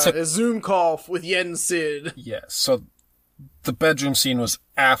 so that's a Zoom call with Yen Sid. Yes, so the bedroom scene was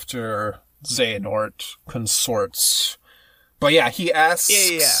after Xehanort consorts. But yeah, he asks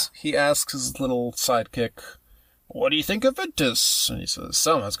his little sidekick, what do you think of Ventus? And he says,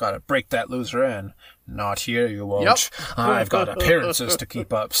 someone's got to break that loser in. Not here, you won't. Yep. I've got appearances to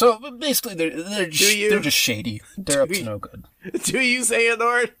keep up. So basically, they're just shady. They're up to no good. Do you,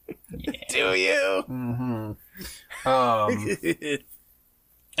 Xehanort? Yeah. Do you? Mm-hmm.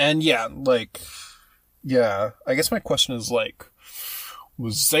 And yeah, I guess my question is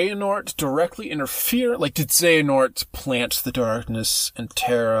was Xehanort directly interfere? Did Xehanort plant the darkness in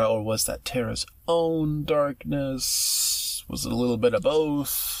Terra, or was that Terra's own darkness? Was it a little bit of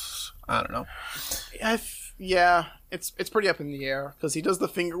both? I don't know. It's pretty up in the air, because he does the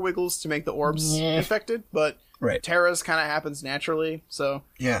finger wiggles to make the orbs infected, but Terra's kind of happens naturally, so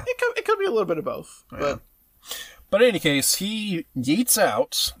it could be a little bit of both. Yeah. But in any case, he yeets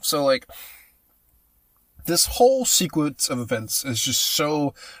out, so this whole sequence of events is just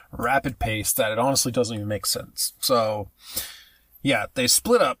so rapid-paced that it honestly doesn't even make sense. So, yeah, they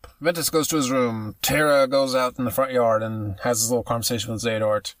split up. Ventus goes to his room. Terra goes out in the front yard and has this little conversation with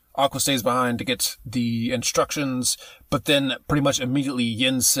Xehanort. Aqua stays behind to get the instructions, but then pretty much immediately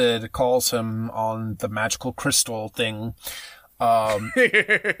Yen Sid calls him on the magical crystal thing. And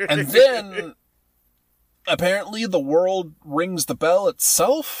then, apparently, the world rings the bell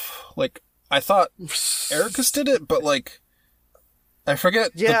itself. I thought Ericus did it, but I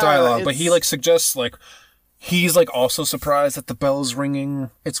forget the dialogue, but he suggests he's also surprised that the bell is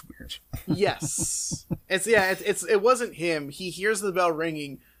ringing. It's weird. Yes. It wasn't him. He hears the bell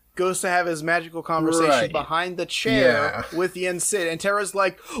ringing, goes to have his magical conversation behind the chair with Yen Sid, and Terra's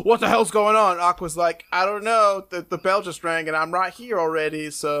like, what the hell's going on? Aqua's like, I don't know, the bell just rang and I'm right here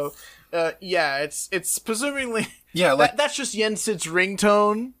already, so it's presumably that's just Yen Sid's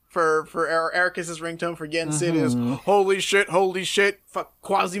ringtone. For Ericus's ringtone for Yen Sid is holy shit, fuck,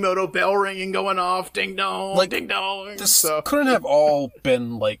 Quasimodo bell ringing going off, ding dong, ding dong. This couldn't have all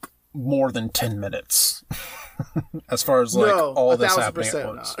been more than 10 minutes, as far as all this happening at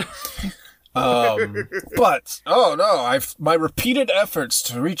once. But my repeated efforts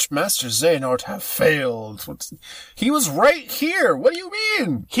to reach Master Xehanort have failed. He was right here. What do you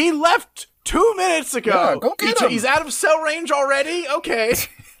mean? He left 2 minutes ago. Yeah, go get him. He's out of cell range already. Okay.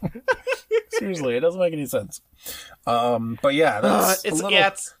 Seriously, it doesn't make any sense. But yeah, that's it's a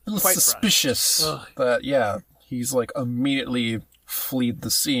little quite suspicious that he's immediately fled the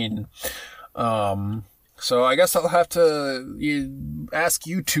scene. So I guess I'll have to ask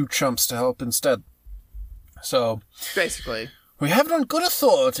you two chumps to help instead. So Basically. we have it on good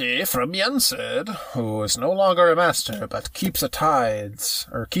authority from Yensid, who is no longer a master, but keeps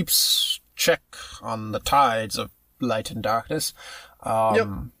check on the tides of light and darkness.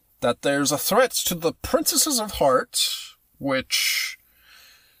 That there's a threat to the Princesses of Heart, which...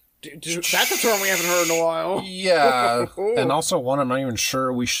 Dude, that's a term we haven't heard in a while. Yeah, and also one I'm not even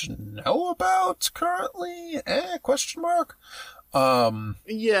sure we should know about currently? Question mark?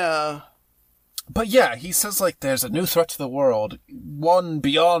 Yeah. But yeah, he says, like, there's a new threat to the world. One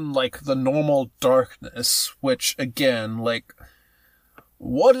beyond, like, the normal darkness, which, again, like,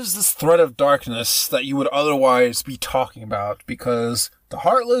 what is this threat of darkness that you would otherwise be talking about? Because the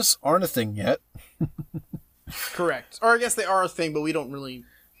Heartless aren't a thing yet. Correct. Or I guess they are a thing, but we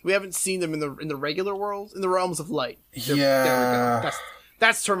haven't seen them in the regular world, in the realms of light. Yeah. There we go.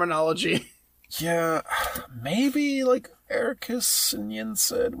 That's terminology. Yeah, maybe, like, Ericus and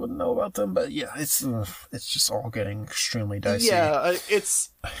Yensid would know about them, but yeah, it's just all getting extremely dicey. Yeah,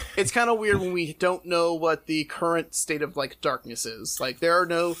 it's kind of weird when we don't know what the current state of, like, darkness is. Like, there are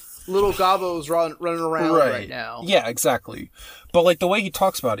no little gobos running around right now. Yeah, exactly. But, like, the way he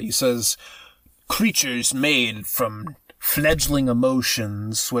talks about it, he says, creatures made from fledgling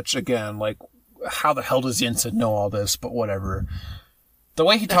emotions, which, again, like, how the hell does Yensid know all this? But whatever. The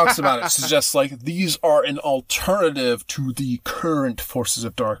way he talks about it suggests, like, these are an alternative to the current forces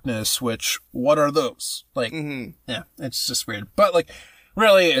of darkness, which, what are those? Like, yeah, it's just weird. But, like,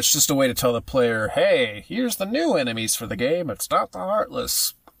 really, it's just a way to tell the player, hey, here's the new enemies for the game, it's not the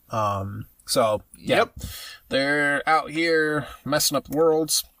Heartless. So, yeah, they're out here messing up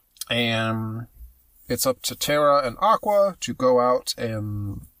worlds, and it's up to Terra and Aqua to go out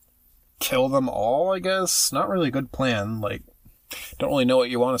and kill them all, I guess. Not really a good plan, like, don't really know what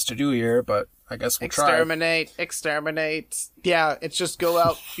you want us to do here, but I guess we'll try. Exterminate. Yeah, it's just go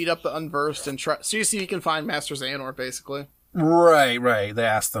out, beat up the Unversed, and try. So you see, you can find Master Xehanort, basically. Right. They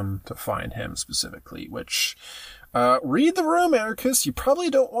asked them to find him specifically, which, read the room, Ericus. You probably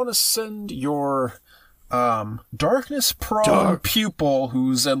don't want to send your, darkness-prone pupil,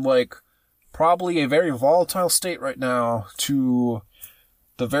 who's in, like, probably a very volatile state right now, to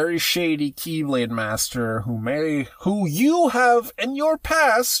the very shady Keyblade Master who you have in your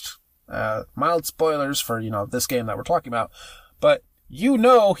past, mild spoilers for, this game that we're talking about, but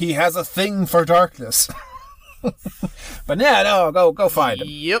he has a thing for darkness. But yeah, no, go find him.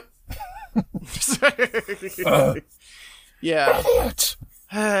 Yep. Yeah.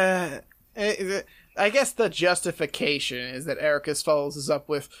 I guess the justification is that Ericus follows us up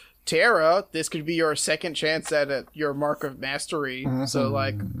with, Terra, this could be your second chance at your mark of mastery. So,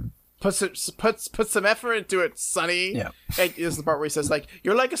 like, put some effort into it, sonny. Yeah. And this is the part where he says, like,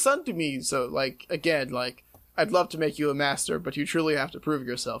 you're like a son to me. So, like, again, like, I'd love to make you a master, but you truly have to prove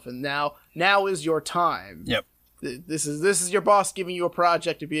yourself. And now is your time. Yep. This is your boss giving you a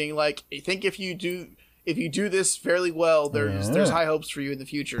project of being like, I think if you do this fairly well, there's high hopes for you in the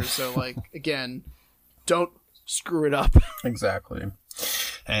future. So, like, again, don't screw it up. Exactly.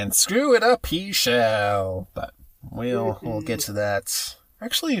 And screw it up he shall. But we'll get to that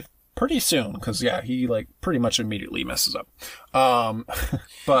actually pretty soon, because yeah, he like pretty much immediately messes up.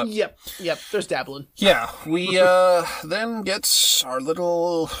 But yep, there's dabbling. Yeah, we then get our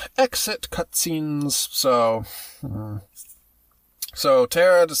little exit cutscenes. So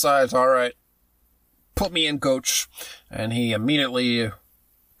Terra decides, all right, put me in coach, and he immediately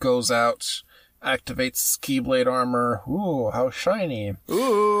goes out, activates Keyblade armor. Ooh, how shiny.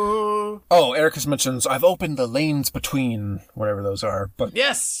 Ooh. Oh, Ericus mentions, I've opened the lanes between, whatever those are. But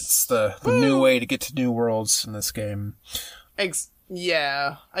yes! It's the new way to get to new worlds in this game.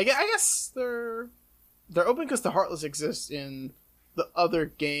 Yeah. I guess they're open because the Heartless exists in the other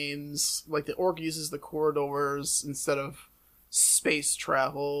games. Like, the Orc uses the corridors instead of space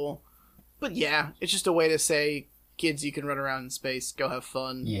travel. But yeah, it's just a way to say, kids, you can run around in space, go have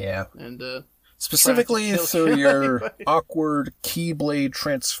fun. Yeah. And, specifically through your awkward Keyblade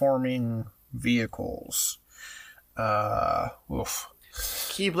transforming vehicles. Oof.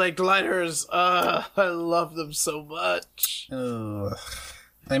 Keyblade gliders, I love them so much.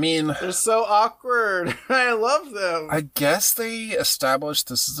 I mean, they're so awkward. I love them. I guess they established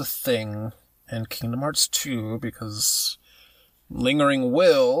this is a thing in Kingdom Hearts 2 because Lingering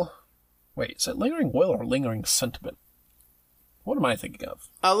Will... Wait, is it Lingering Will or Lingering Sentiment? What am I thinking of?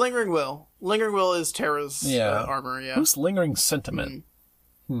 Lingering Will. Lingering Will is Terra's armor, yeah. Who's Lingering Sentiment?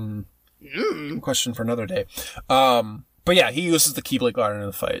 Question for another day. But yeah, he uses the Keyblade glider in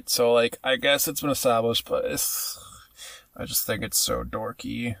the fight. So, like, I guess it's been established, but I just think it's so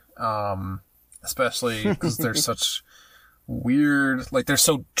dorky. especially because they're such weird, like they're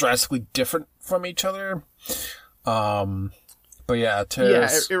so drastically different from each other. But yeah,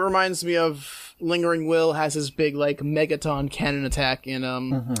 Terra's... it reminds me of Lingering Will has his big like Megaton cannon attack in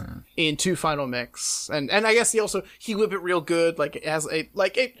in 2 Final Mix, and I guess he whip it real good. Like it has a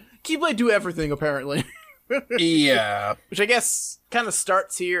Keyblade do everything apparently. Yeah, which I guess kind of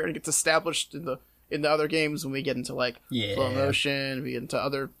starts here and gets established in the other games when we get into like flow motion, we get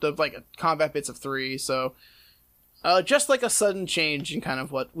into the combat bits of 3. So just like a sudden change in kind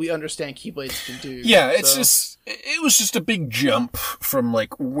of what we understand Keyblades can do. Yeah, it was just a big jump from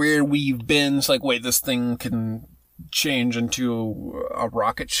like where we've been. It's like, wait, this thing can change into a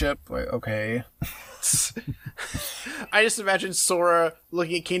rocket ship? Like, okay. I just imagine Sora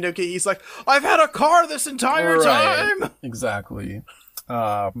looking at Kingdom Key. He's like, I've had a car this entire time! Exactly.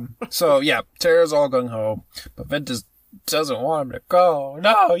 So yeah, Terra's all gung-ho, but Ventus doesn't want him to go.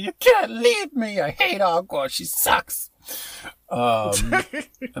 No, you can't leave me. I hate Aqua. She sucks.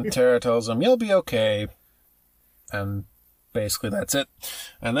 And Terra tells him, you'll be okay. And basically that's it.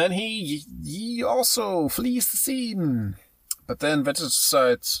 And then he also flees the scene. But then Ventus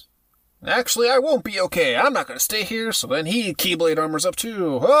decides, actually, I won't be okay. I'm not going to stay here. So then he Keyblade armors up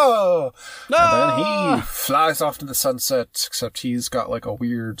too. Oh! No! And then he flies off to the sunset, except he's got like a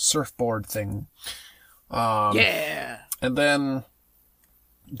weird surfboard thing. Yeah! And then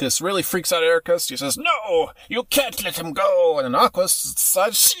this really freaks out Erica. She says, no! You can't let him go! And then Aqua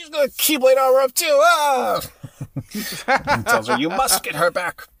decides she's going to Keyblade armor up too. Ah! And tells her, you must get her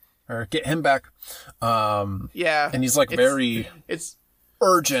back. Or get him back. Yeah. And he's like it's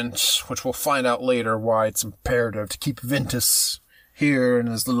urgent, which we'll find out later why it's imperative to keep Ventus here in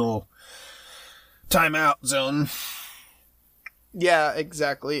his little timeout zone. Yeah,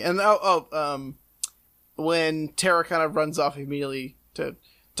 exactly. And when Terra kind of runs off immediately to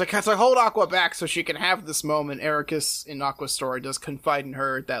hold Aqua back so she can have this moment, Ericus in Aqua's story does confide in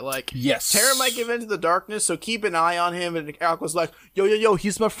her that like, yes, Terra might give into the darkness, so keep an eye on him. And Aqua's like, yo,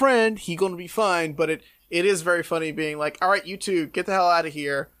 he's my friend, he gonna be fine. But it is very funny being like, all right, you two, get the hell out of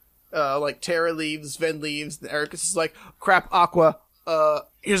here. Like Terra leaves, Ven leaves, and Ericus is like, crap, Aqua.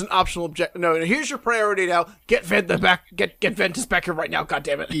 Here's an optional objective. No, here's your priority now. Get Ventus back here right now. God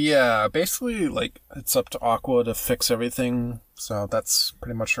damn it. Yeah, basically, like it's up to Aqua to fix everything. So that's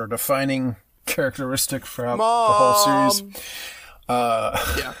pretty much her defining characteristic throughout the whole series.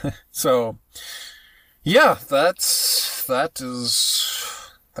 Yeah. So, yeah, that's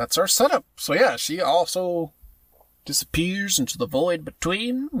our setup. So yeah, she also disappears into the void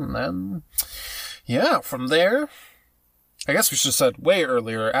between, and then yeah, from there, I guess we should have said way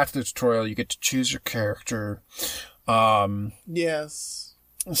earlier, after the tutorial you get to choose your character. Yes.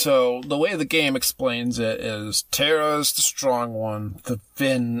 So the way the game explains it is Terra is the strong one, the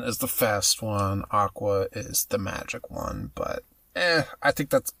Ven is the fast one, Aqua is the magic one, but I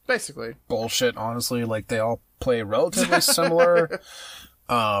think that's basically bullshit, honestly. Like, they all play relatively similar.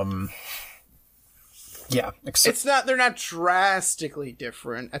 Yeah, they're not drastically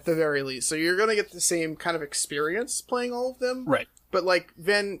different at the very least. So you're gonna get the same kind of experience playing all of them. Right. But like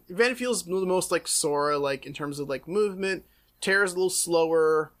Ven feels the most like Sora, like in terms of like movement. Terra's a little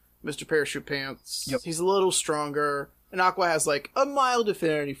slower. Mr. Parachute Pants. Yep. He's a little stronger. And Aqua has like a mild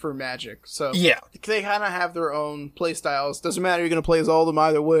affinity for magic. So yeah, they kind of have their own play styles. Doesn't matter, you're gonna play as all of them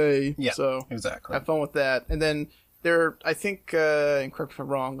either way. Yeah. So exactly. Have fun with that. And then I think, and correct me if I'm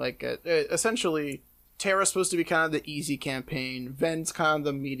wrong, like essentially Terra's supposed to be kind of the easy campaign, Ven's kind of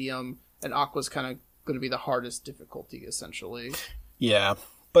the medium, and Aqua's kind of going to be the hardest difficulty, essentially. Yeah,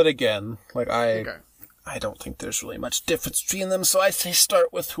 but again, like I don't think there's really much difference between them, so I say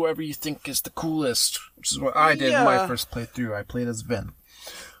start with whoever you think is the coolest, which is what I did in my first playthrough. I played as Ven.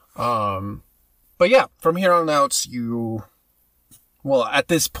 But yeah, from here on out, at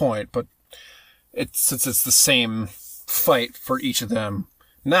this point, but since it's the same fight for each of them,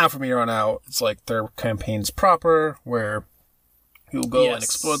 now from here on out, it's like their campaigns proper, where you'll go and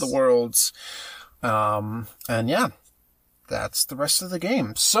explore the worlds. And yeah, that's the rest of the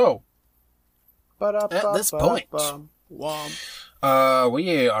game. So, at this point, we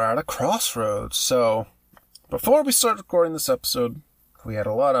are at a crossroads. So, before we start recording this episode, we had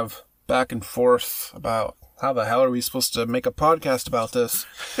a lot of back and forth about how the hell are we supposed to make a podcast about this.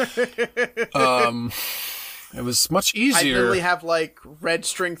 It was much easier. I literally have like red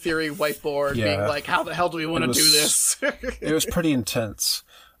string theory whiteboard being like, how the hell do we want to do this? It was pretty intense.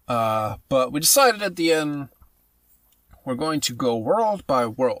 But we decided at the end, we're going to go world by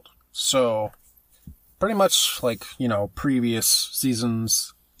world. So, pretty much like, previous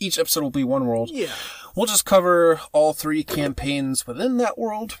seasons, each episode will be one world. Yeah. We'll just cover all 3 campaigns within that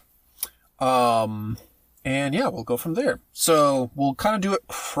world. And yeah, we'll go from there. So we'll kind of do it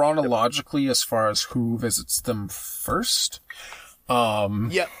chronologically as far as who visits them first.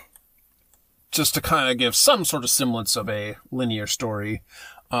 Yep. Just to kind of give some sort of semblance of a linear story.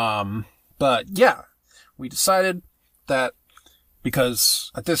 But yeah, we decided that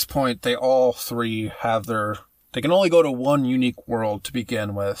because at this point they all three have they can only go to one unique world to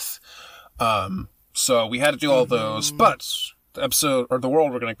begin with. So we had to do all those, but the episode, or the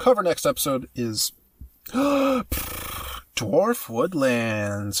world we're going to cover next episode is Dwarf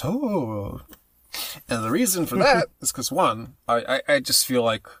Woodlands. Oh. And the reason for that is because, one, I just feel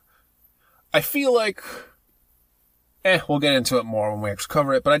like, we'll get into it more when we actually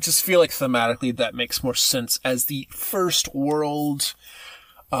cover it, but I just feel like thematically that makes more sense as the first world,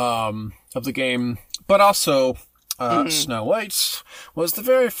 of the game. But also, Snow White was the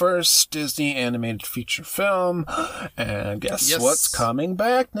very first Disney animated feature film. And guess what's coming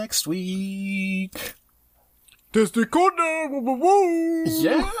back next week? Disney Corner! Woo, woo, woo.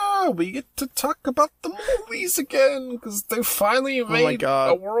 Yeah, we get to talk about the movies again, because they finally made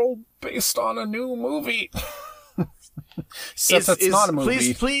a world based on a new movie. Except that's not a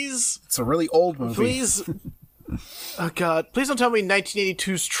movie. Please. It's a really old movie. Please. Oh god. Please don't tell me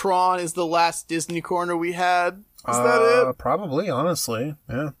 1982's Tron is the last Disney Corner we had. Is that it? Probably, honestly.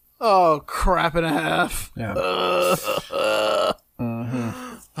 Yeah. Oh, crap and a half. Yeah.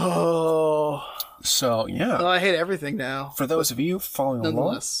 Oh. So, yeah. Oh, I hate everything now. For those of you following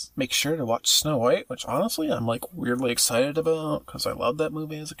along, make sure to watch Snow White, which honestly I'm like weirdly excited about because I loved that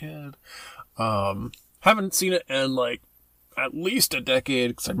movie as a kid. Haven't seen it in like at least a decade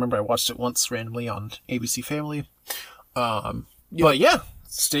because I remember I watched it once randomly on ABC Family. But yeah,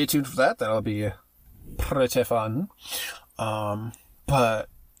 stay tuned for that. That'll be pretty fun. But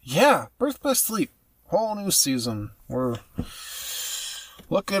yeah, Birth by Sleep, whole new season. We're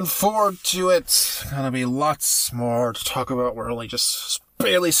looking forward to it. Gonna be lots more to talk about. We're only just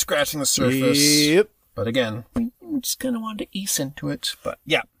barely scratching the surface. Yep. But again, we just kind of wanted to ease into it. But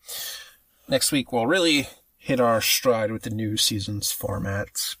yeah, next week we'll really hit our stride with the new season's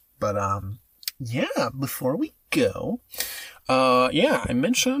format. But yeah, before we go, I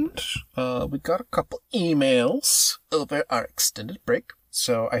mentioned we got a couple emails over our extended break.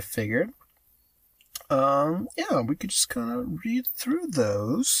 So I figured we could just kind of read through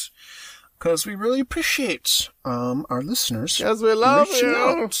those because we really appreciate our listeners. Because we love you.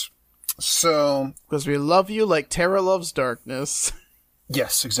 Out. So, because we love you like Tara loves darkness.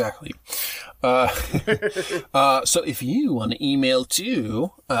 Yes, exactly. So if you want to email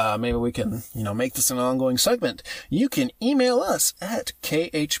too, maybe we can, make this an ongoing segment. You can email us at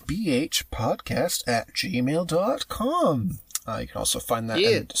khbhpodcast@gmail.com. You can also find that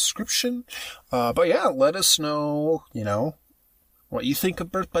in the description. But yeah, let us know, what you think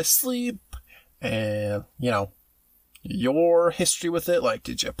of Birth by Sleep and, your history with it. Like,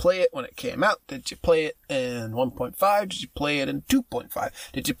 did you play it when it came out? Did you play it in 1.5? Did you play it in 2.5?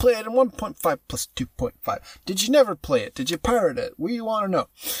 Did you play it in 1.5 plus 2.5? Did you never play it? Did you pirate it? We want to know.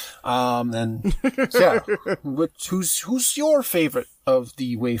 And yeah, who's your favorite of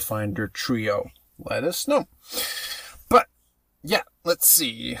the Wayfinder trio? Let us know. But yeah, let's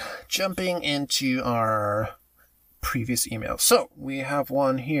see. Jumping into our previous email. So we have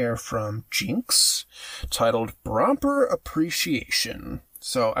one here from Jinx titled Bromper Appreciation.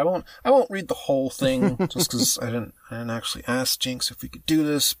 So I won't read the whole thing just because I didn't actually ask Jinx if we could do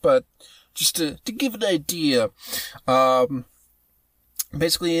this, but just to give an idea.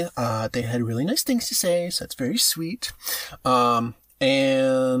 Basically, they had really nice things to say, so that's very sweet.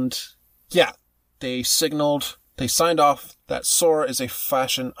 And yeah, they signed off that Sora is a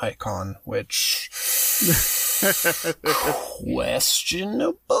fashion icon, which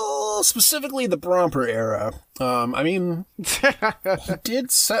questionable. Specifically the Bromper era. I mean, he did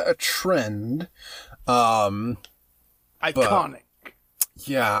set a trend. Iconic.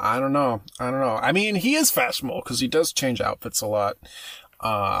 Yeah, I don't know. I mean, he is fashionable because he does change outfits a lot.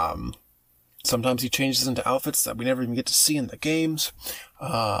 Sometimes he changes into outfits that we never even get to see in the games.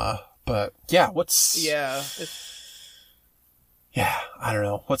 But yeah, I don't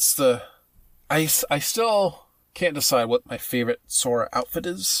know. What's the... I still can't decide what my favorite Sora outfit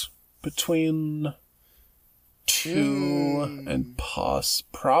is between 2 and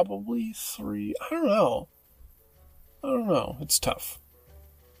probably 3. I don't know. It's tough.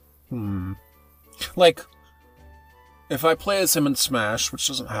 Like, if I play as him in Smash, which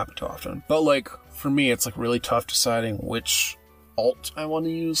doesn't happen too often, but like, for me, it's like really tough deciding which alt I want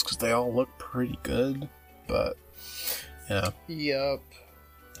to use because they all look pretty good, but yeah. Yep.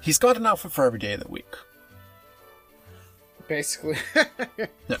 He's got an outfit for every day of the week. Basically.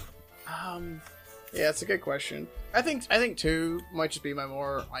 Yeah. Yeah, it's a good question. I think 2 might just be my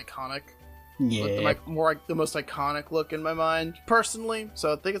more iconic. Yeah. The most iconic look in my mind, personally.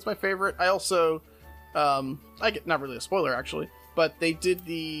 So I think it's my favorite. I also, not really a spoiler actually, but they did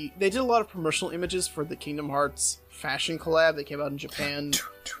a lot of promotional images for the Kingdom Hearts fashion collab that came out in Japan.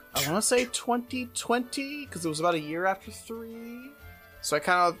 I want to say 2020 because it was about a year after 3. So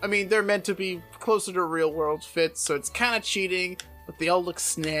they're meant to be closer to real world fits, so it's kind of cheating, but they all look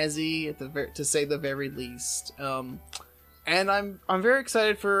snazzy to say the very least. And I'm very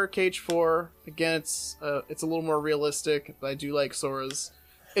excited for Cage 4. Again, it's a little more realistic, but I do like Sora's.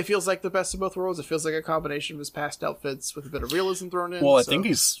 It feels like the best of both worlds. It feels like a combination of his past outfits with a bit of realism thrown in. Well, I think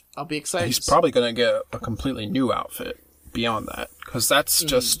I'll be excited. He's probably going to get a completely new outfit beyond that, because that's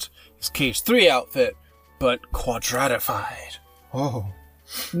just his Cage 3 outfit, but quadratified. Oh.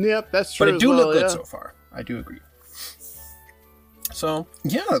 Yep, that's true. But it do look good so far. I do agree. So,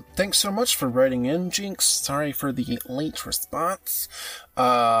 yeah, thanks so much for writing in, Jinx. Sorry for the late response.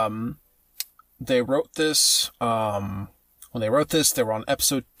 They wrote this, when they wrote this, they were on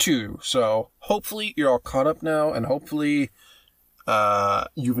episode 2. So, hopefully you're all caught up now, and hopefully,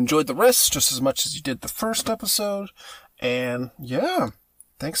 you've enjoyed the rest just as much as you did the first episode. And, yeah,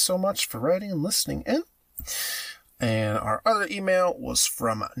 thanks so much for writing and listening in. And our other email was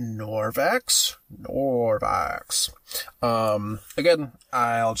from Norvax. Again,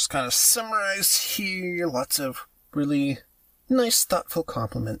 I'll just kind of summarize here. Lots of really nice, thoughtful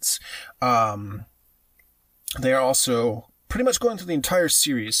compliments. They are also pretty much going through the entire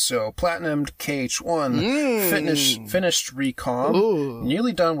series. So, platinumed KH1, finished Recom,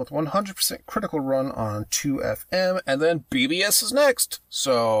 nearly done with 100% critical run on 2FM, and then BBS is next.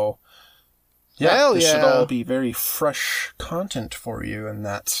 So, yeah, this should all be very fresh content for you in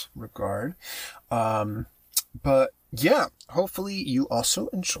that regard. But yeah, hopefully you also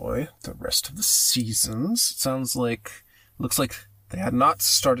enjoy the rest of the seasons. Looks like they had not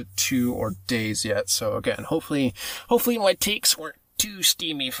started 2 or days yet. So again, hopefully my takes weren't too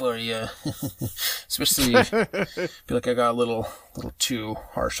steamy for you. Especially, I feel like I got a little too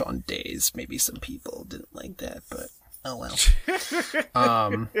harsh on days. Maybe some people didn't like that, but oh well.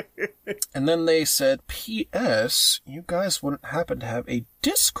 And then they said, P.S. You guys wouldn't happen to have a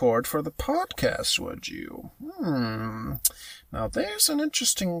Discord for the podcast, would you? Now there's an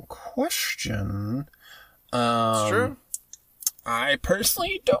interesting question. It's true. I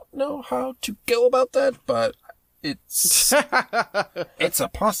personally don't know how to go about that, but it's a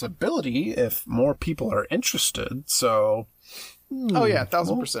possibility if more people are interested, so oh yeah,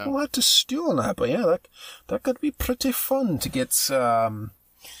 1,000%. We'll have to stew on that, but yeah, that could be pretty fun to get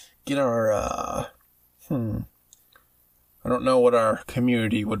our I don't know what our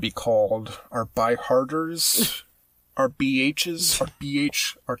community would be called. Our by-harders, our BHs, our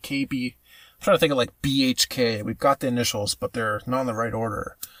BH, our KB. I'm trying to think of like BHK. We've got the initials, but they're not in the right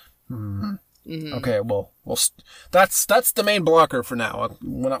order. Okay, well, that's the main blocker for now.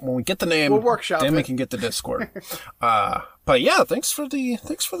 When we get the name, we'll workshop then it. We can get the Discord. But yeah, thanks for the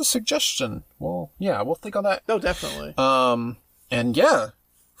suggestion. Well, yeah, we'll think on that. No, definitely. And yeah,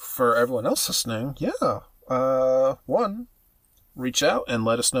 for everyone else listening, yeah, reach out and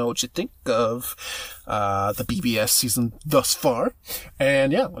let us know what you think of the BBS season thus far.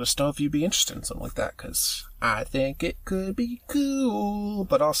 And yeah, let us know if you'd be interested in something like that, because I think it could be cool,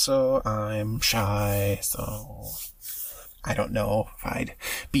 but also I'm shy, so I don't know if I'd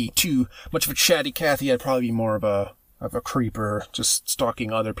be too much of a chatty Cathy. I'd probably be more of a creeper, just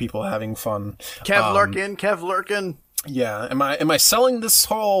stalking other people, having fun. Kev lurkin. Yeah, am I selling this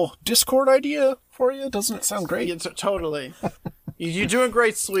whole Discord idea for you? Doesn't it sound great? Yeah, totally. You're doing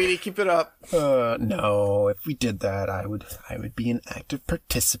great, sweetie. Keep it up. No. If we did that, I would be an active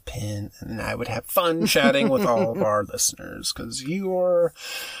participant, and I would have fun chatting with all of our listeners, because you are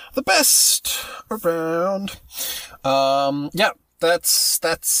the best around. Yeah, that's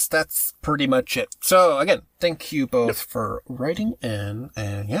pretty much it. So again, thank you both for writing in,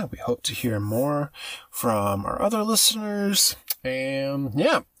 and yeah, we hope to hear more from our other listeners. And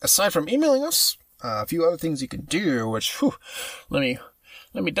yeah, aside from emailing us, a few other things you can do, which, let me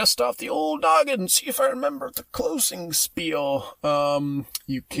dust off the old noggin and see if I remember the closing spiel.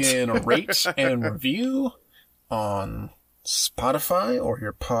 You can rate and review on Spotify or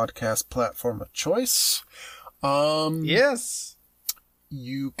your podcast platform of choice. Yes.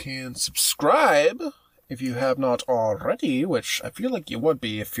 You can subscribe if you have not already, which I feel like you would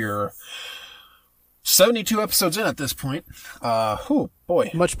be if you're 72 episodes in at this point.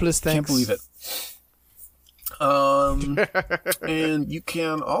 Boy. Much bliss, thanks. Can't believe it. And you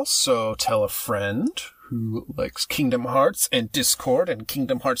can also tell a friend who likes Kingdom Hearts and Discord and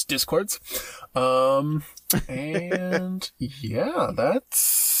Kingdom Hearts Discords. And yeah, that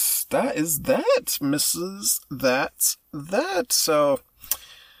is that, Mrs. That's that. So,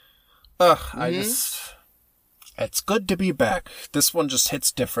 it's good to be back. This one just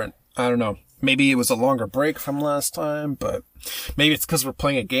hits different. I don't know. Maybe it was a longer break from last time, but maybe it's because we're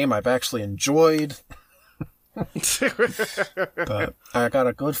playing a game I've actually enjoyed. But I got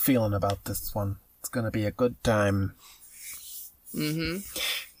a good feeling about this one. It's gonna be a good time. Mm-hmm.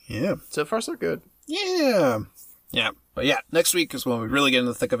 Yeah. So far, so good. Yeah. Yeah. But yeah, next week is when we really get in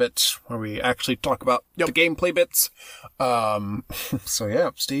the thick of it, where we actually talk about the gameplay bits. So yeah,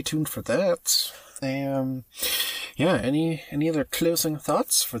 stay tuned for that. Yeah, any other closing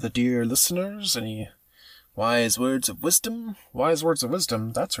thoughts for the dear listeners? Any wise words of wisdom? Wise words of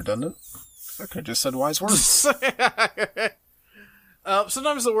wisdom? That's redundant. I could have just said wise words.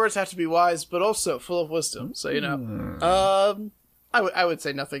 Sometimes the words have to be wise, but also full of wisdom. So, you know. I would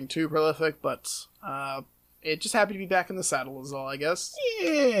say nothing too prolific, but it just happy to be back in the saddle is all, I guess.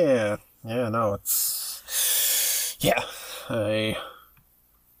 Yeah. Yeah, no, it's... Yeah. I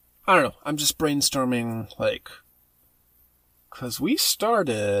don't know. I'm just brainstorming, like... Because we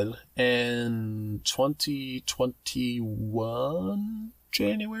started in 2021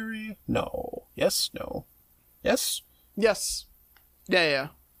 January? No. Yes? No. Yes? Yes. Yeah.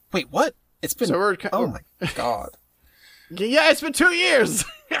 Wait, what? It's been... So oh my god. Yeah, it's been 2 years!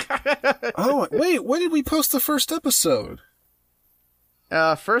 Oh, wait, when did we post the first episode?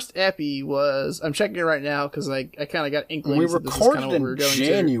 First epi was... I'm checking it right now, because I kind of got inklings. We recorded in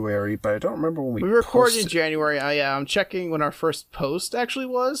January, but I don't remember when we recorded in January. I'm checking when our first post actually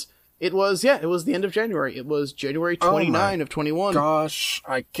was. It was the end of January. It was January 29 of 21. Gosh,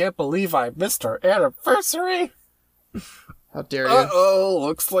 I can't believe I missed our anniversary. How dare you? Uh-oh,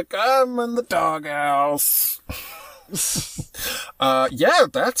 looks like I'm in the doghouse. Yeah,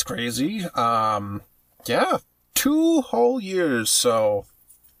 that's crazy. Yeah, 2 whole years. So,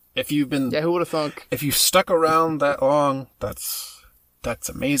 if you've been, who would have thunk? If you stuck around that long, that's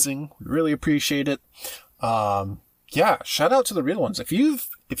amazing. We really appreciate it. Yeah, shout out to the real ones. If you've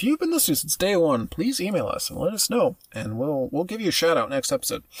been listening since day one, please email us and let us know, and we'll give you a shout out next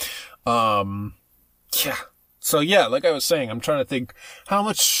episode. Yeah. So yeah, like I was saying, I'm trying to think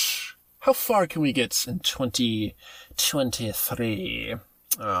how far can we get in 2023?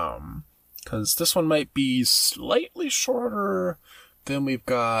 Because this one might be slightly shorter than we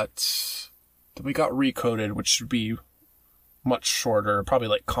got Recoded, which should be much shorter, probably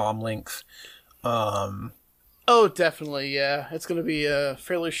like calm length. Oh, definitely, yeah. It's going to be a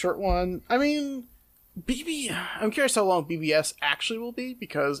fairly short one. I mean, I'm curious how long BBS actually will be,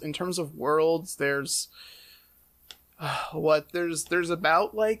 because in terms of worlds, there's there's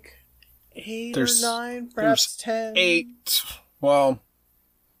about like 8 or 9, perhaps 10. 8. Well,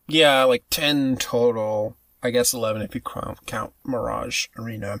 yeah, like 10 total. I guess 11 if you count Mirage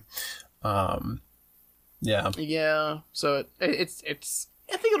Arena. Yeah. Yeah. So it's.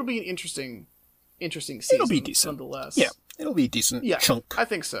 I think it'll be an interesting season. It'll be decent, nonetheless. Yeah, it'll be a decent chunk. I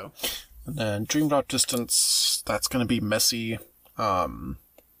think so. And then Dream Drop Distance, that's gonna be messy.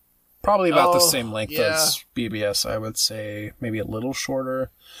 Probably about the same length as BBS, I would say. Maybe a little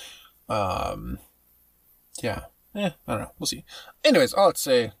shorter. Yeah. I don't know. We'll see. Anyways, all I'd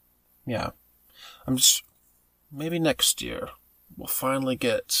say, yeah. Maybe next year, we'll finally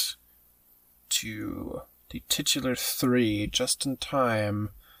get to the titular 3 just in time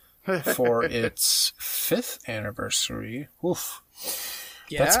for its 5th anniversary. Oof.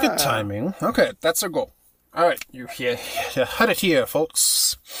 Yeah. That's good timing. Okay, that's our goal. All right, you had it here,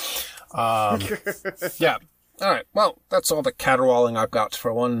 folks. Yeah. All right. Well, that's all the caterwauling I've got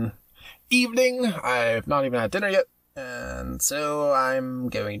for one evening. I've not even had dinner yet, and so I'm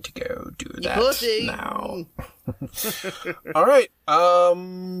going to go do that now. All right.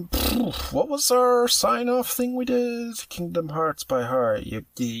 What was our sign-off thing we did? Kingdom Hearts by heart. You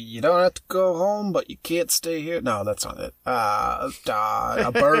don't have to go home, but you can't stay here. No, that's not it. A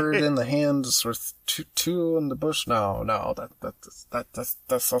bird in the hand is worth two in the bush. No,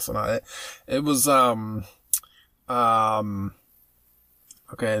 that's also not it. It was okay.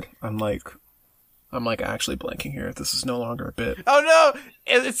 I'm actually blanking here. This is no longer a bit. Oh no!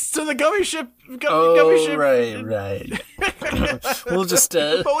 It's to the gummy ship. Gummy ship. Right. We'll just.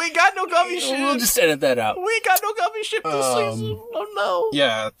 But we got no gummy ship. We'll just edit that out. We got no gummy ship this season. Oh no!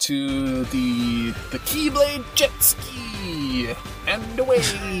 Yeah, to the Keyblade jet ski and away.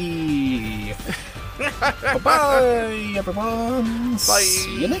 Bye, everyone. Bye.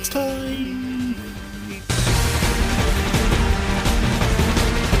 See you next time.